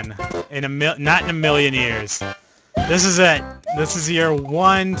again. Not in a million years. This is it. This is your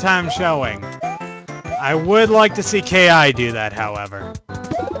one-time showing. I would like to see KI do that, however.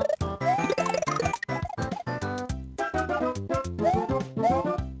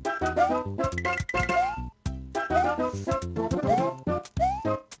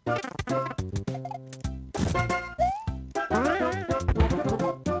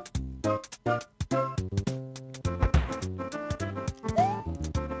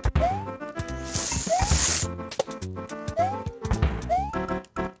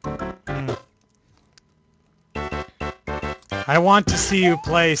 I want to see you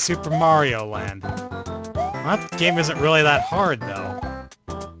play Super Mario Land. Well, that game isn't really that hard, though.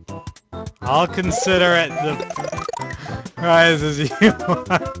 I'll consider it the prize as you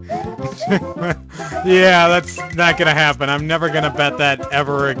Yeah, that's not gonna happen. I'm never gonna bet that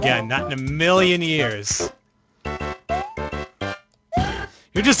ever again. Not in a million years.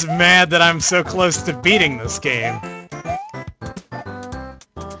 You're You're just mad that I'm so close to beating this game.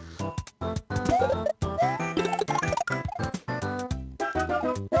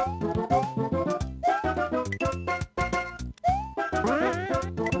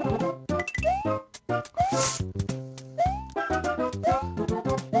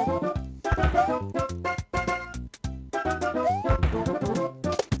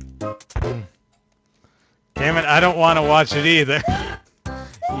 Damn it, I don't want to watch it either.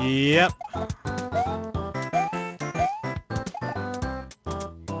 Yep.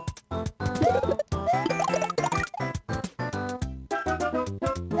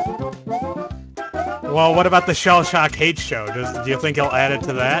 Well, what about the Shell Shock Hate Show? Do you think he'll add it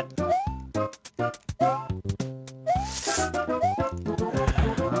to that?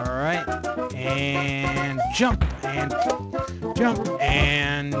 Alright. And jump. And jump.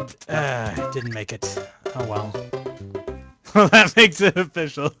 And... didn't make it. Oh well. Well, that makes it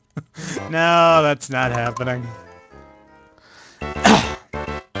official. No, that's not happening.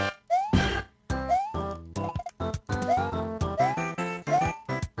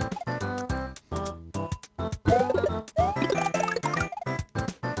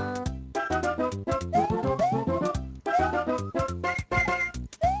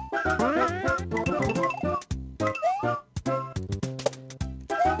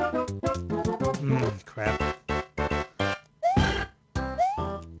 Crap.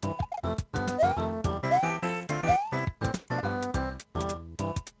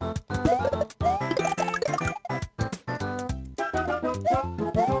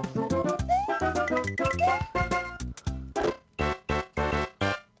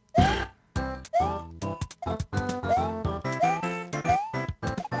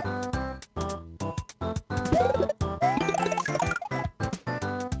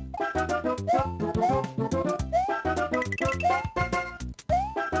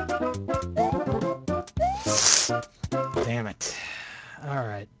 Damn it.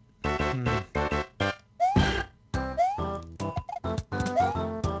 Alright.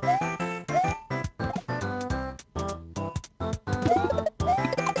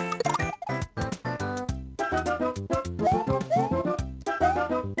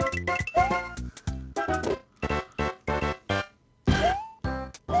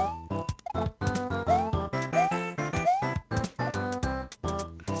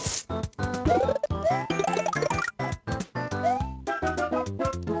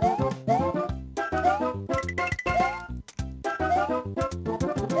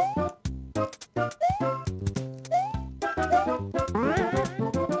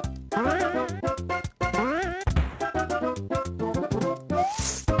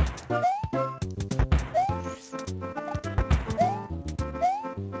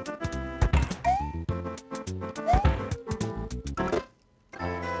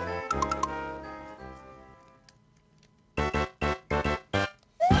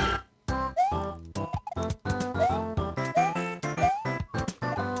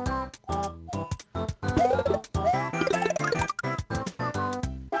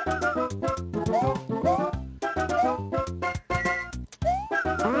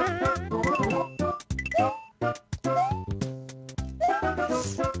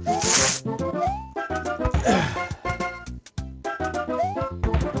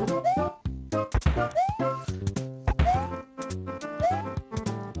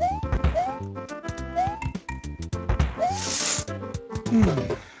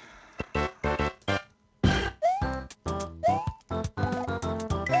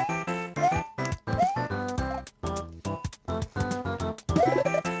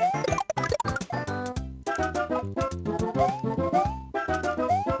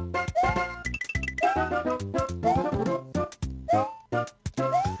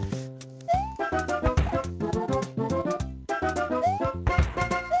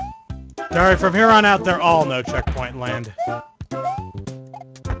 Alright, from here on out, they're all no checkpoint land.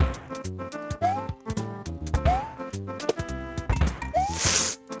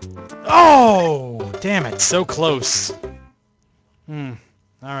 Oh! Damn it, so close.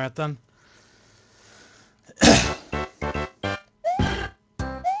 Alright then.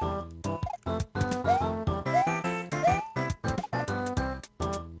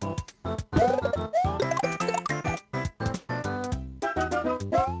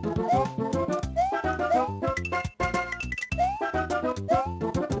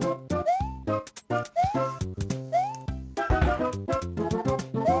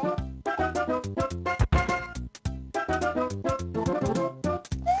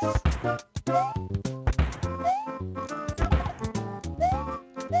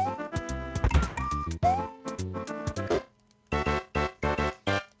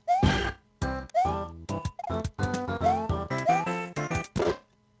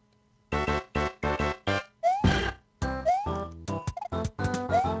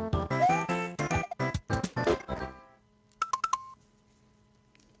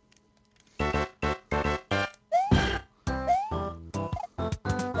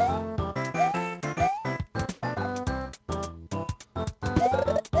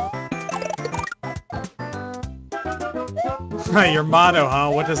 Your motto, huh?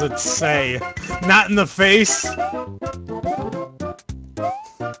 What does it say? Not in the face?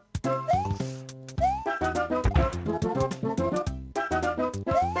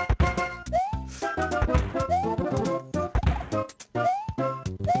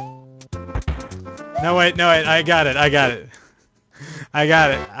 No, wait, I got it.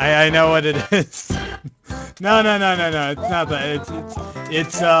 I know what it is. No, it's not that.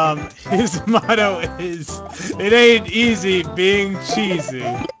 It's his motto is, it ain't easy being cheesy.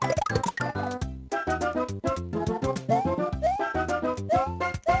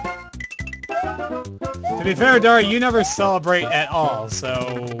 To be fair, Dari, you never celebrate at all,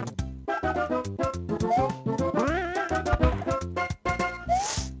 so...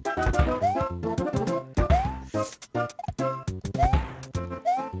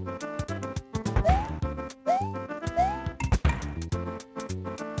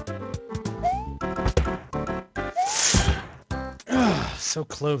 So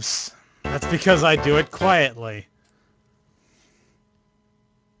close. That's because I do it quietly.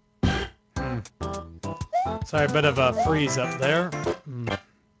 Sorry, a bit of a freeze up there. What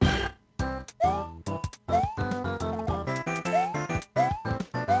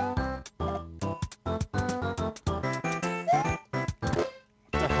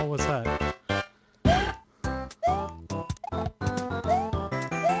the hell was that?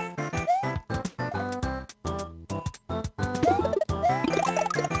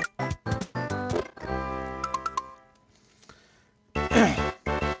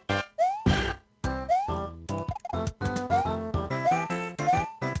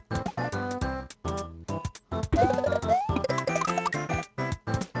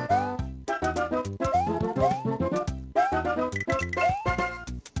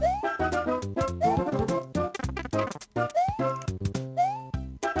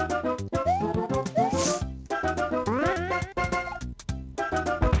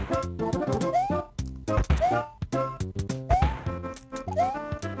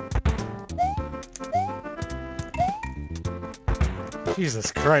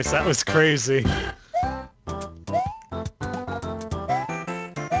 Jesus Christ, that was crazy.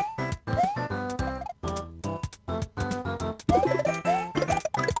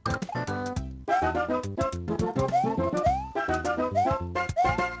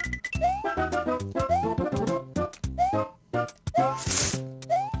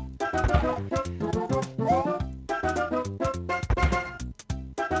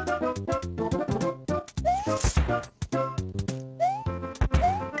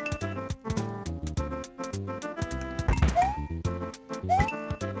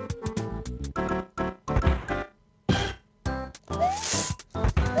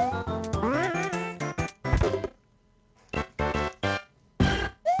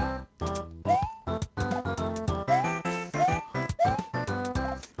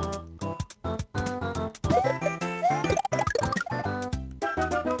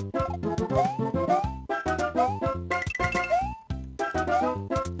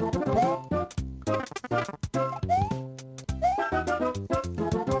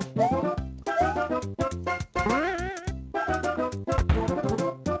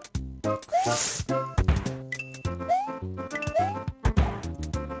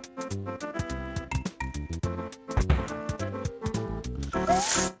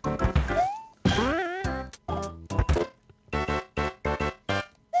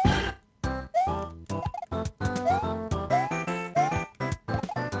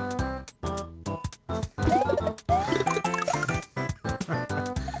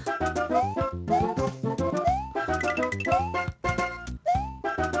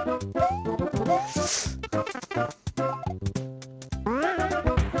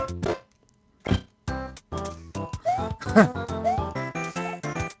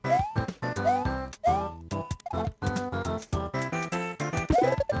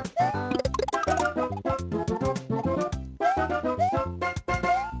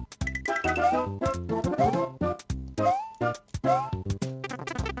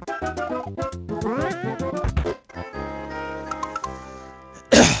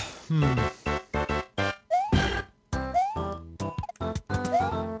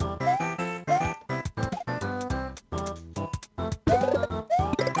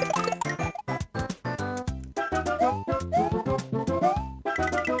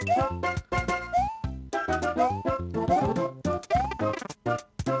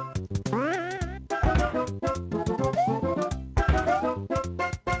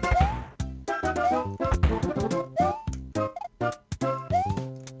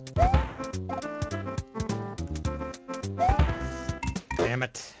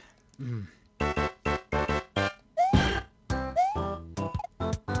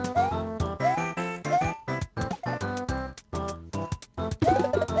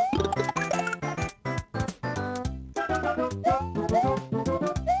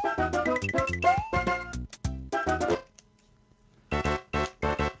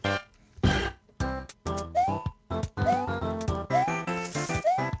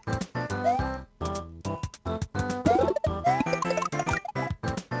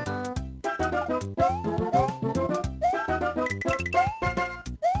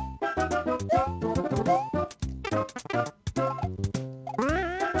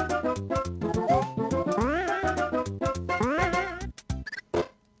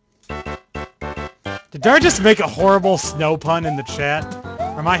 Did I just make a horrible snow pun in the chat?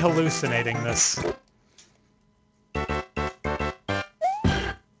 Or am I hallucinating this?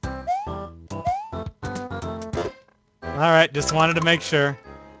 Alright, just wanted to make sure.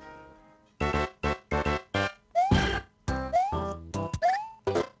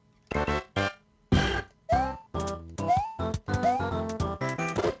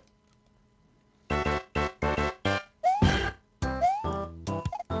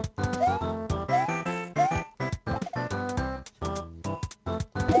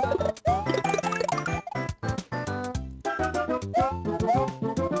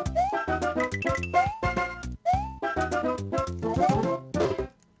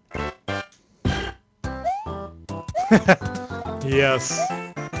 Yes.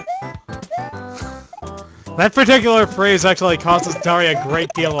 That particular phrase actually causes Dari a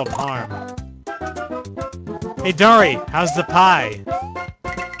great deal of harm. Hey Dari, how's the pie?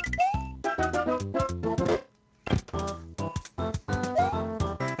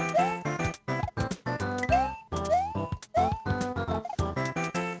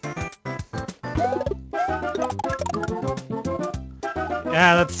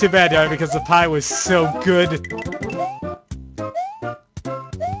 Yeah, that's too bad, Dari, because the pie was so good.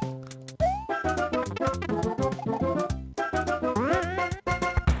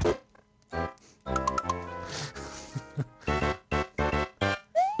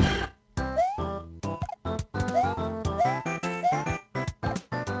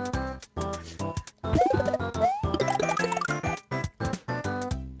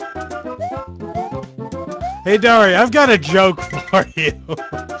 Hey Dari, I've got a joke for you.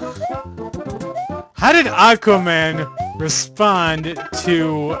 How did Aquaman respond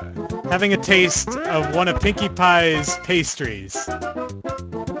to having a taste of one of Pinkie Pie's pastries?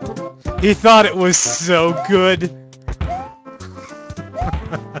 He thought it was so good.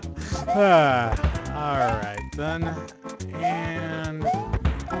 Alright then. And...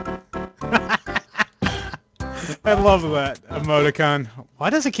 I love that emoticon. Why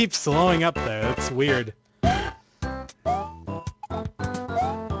does it keep slowing up there? That's weird.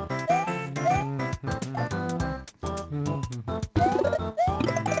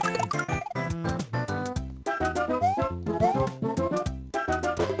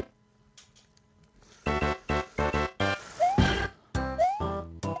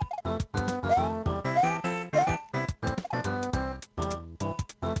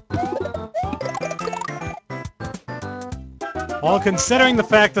 Well, considering the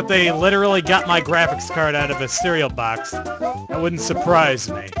fact that they literally got my graphics card out of a cereal box, that wouldn't surprise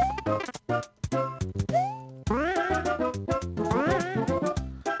me.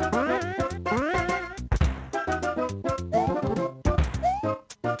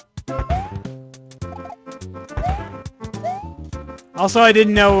 Also, I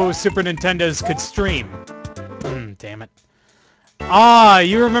didn't know Super Nintendos could stream. Damn it. Ah,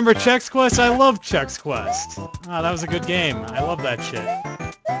 you remember Chex Quest? I love Chex Quest. Ah, that was a good game. I love that shit.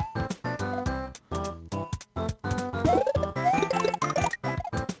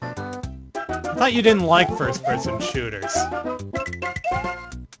 I thought you didn't like first-person shooters.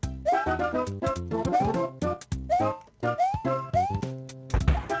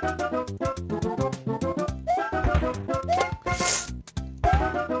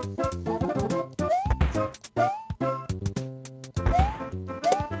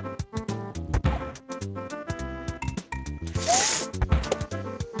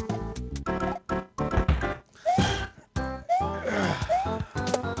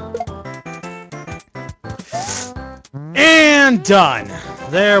 And done.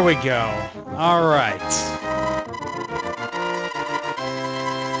 There we go. All right.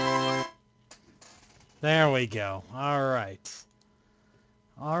 There we go. All right.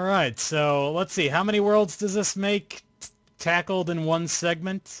 All right. So let's see. How many worlds does this make tackled in one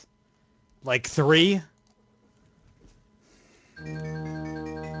segment? Like 3?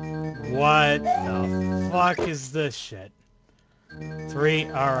 What the fuck is this shit? 3.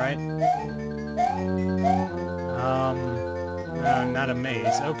 All right. Not a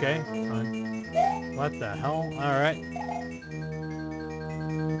maze. Okay, fine. What the hell? Alright.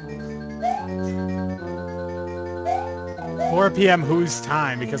 "4 p.m. whose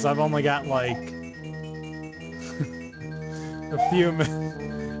time?" Because I've only got, like... a few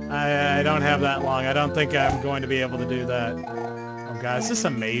minutes. I don't have that long. I don't think I'm going to be able to do that. Oh god, is this a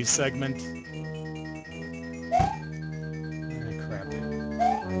maze segment? Oh, crap.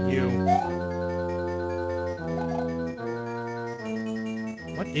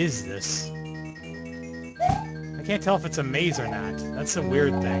 What is this? I can't tell if it's a maze or not. That's a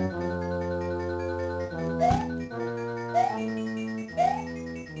weird thing.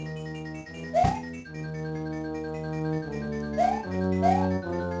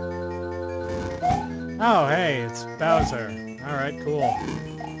 Oh, hey, it's Bowser. Alright, cool.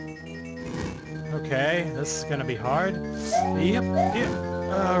 Okay, this is gonna be hard. Yep.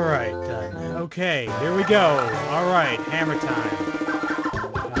 Alright, done. Okay, here we go. Alright, hammer time.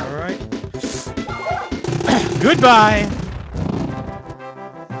 Alright. Goodbye!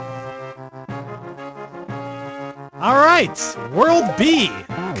 Alright, World B,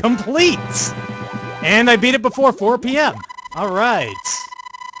 complete! And I beat it before 4 p.m. Alright.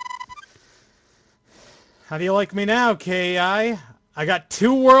 How do you like me now, K.I.? I got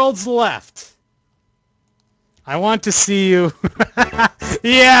 2 worlds left. I want to see you.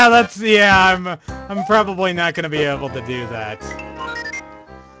 Yeah, I'm probably not going to be able to do that.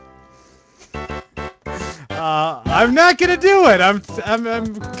 I'm not going to do it. I'm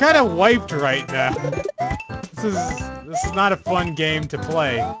kind of wiped right now. This is not a fun game to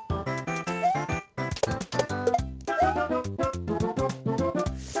play.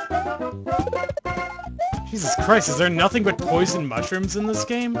 Jesus Christ, is there nothing but poison mushrooms in this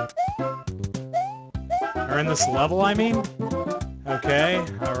game? Or in this level, I mean? Okay,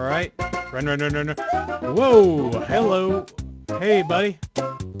 alright. Run. Whoa! Hello! Hey, buddy.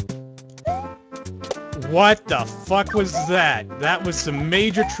 What the fuck was that? That was some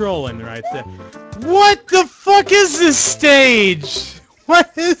major trolling right there. What the fuck is this stage?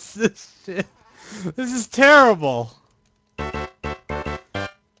 What is this shit? This is terrible.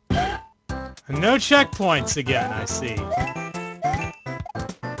 No checkpoints again, I see.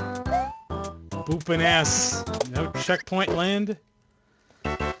 Boopin' ass. No checkpoint land.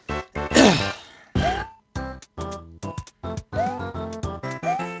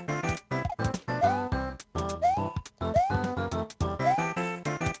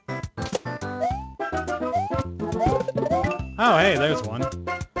 Oh, hey, there's one.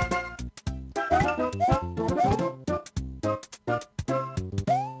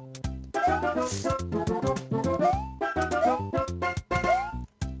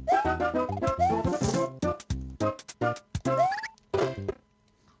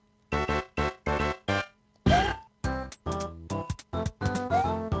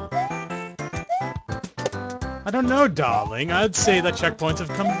 I don't know, darling. I'd say that checkpoints have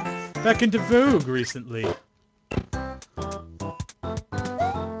come back into vogue recently.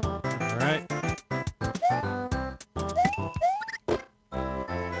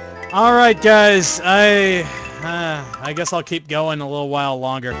 Alright, guys. I guess I'll keep going a little while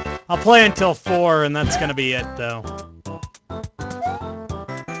longer. I'll play until 4, and that's gonna be it, though.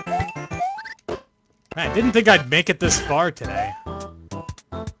 I didn't think I'd make it this far today.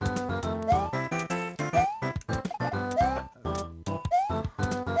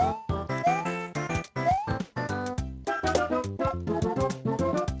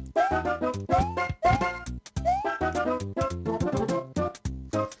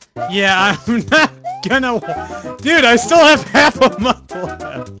 Yeah, I'm not gonna... Dude, I still have half a month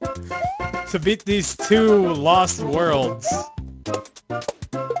left to beat these 2 lost worlds.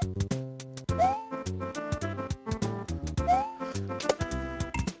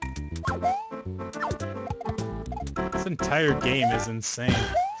 This entire game is insane.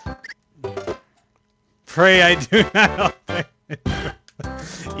 Pray I do not...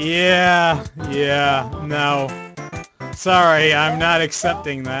 Yeah, no. Sorry, I'm not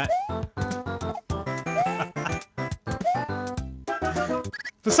accepting that.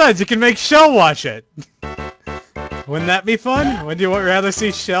 Besides, you can make Shell watch it. Wouldn't that be fun? Would you rather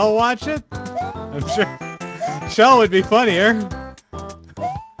see Shell watch it? I'm sure Shell would be funnier.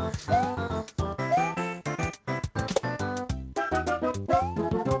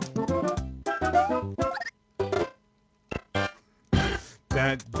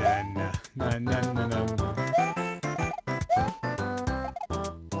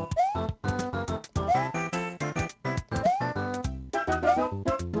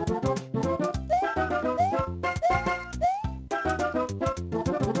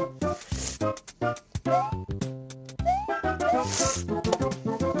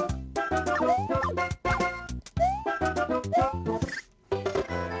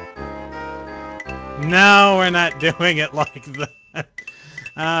 No, we're not doing it like that.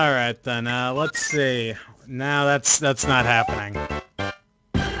 Alright then, let's see. No, that's not happening.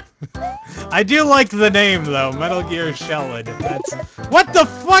 I do like the name though, Metal Gear Solid. What the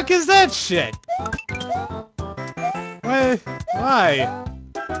fuck is that shit? Why?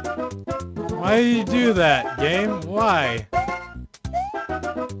 Why do you do that, game? Why?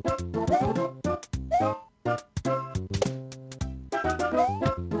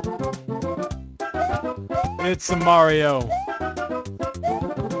 It's a Mario.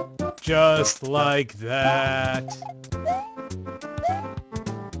 Just like that.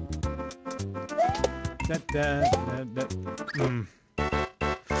 Mm.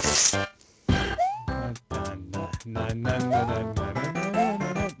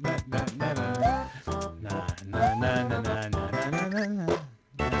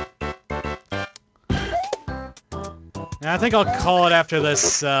 I think I'll call it after this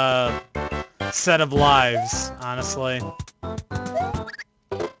set of lives, honestly.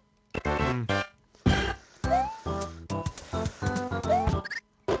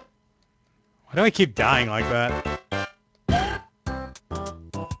 Why do I keep dying like that?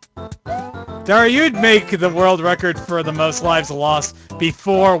 Dara, you'd make the world record for the most lives lost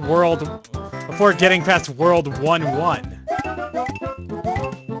before getting past World 1-1.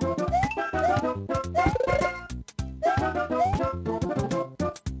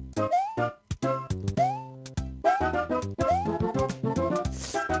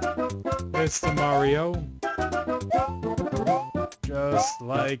 Mr. Mario. Just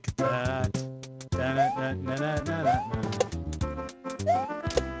like that.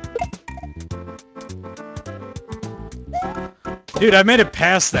 Dude, I made it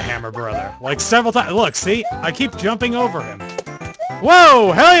past the Hammer Brother, like several times. Look, see? I keep jumping over him.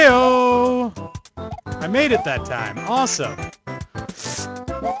 Whoa! Hey-o! I made it that time. Awesome.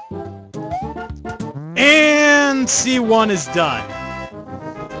 And C1 is done.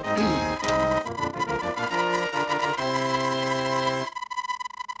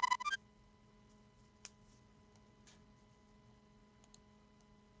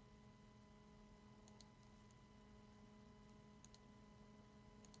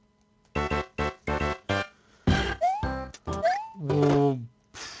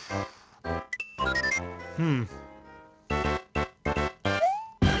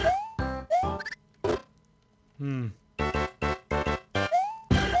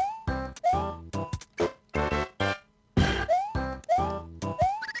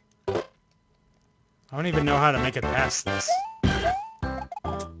 I don't even know how to make it past this.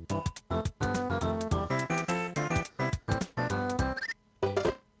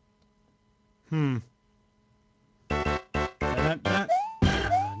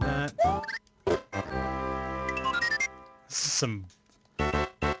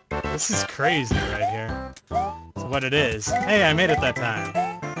 This is crazy right here. That's what it is. Hey, I made it that time.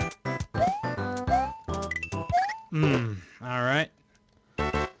 Alright.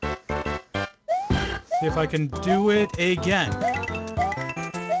 See if I can do it again.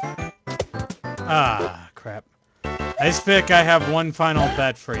 Ah, crap. Icepick, I have one final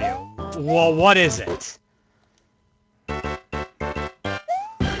bet for you. Well, what is it?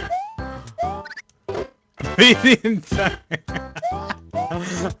 The entire...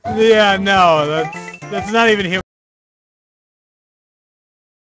 Yeah, no, that's not even human.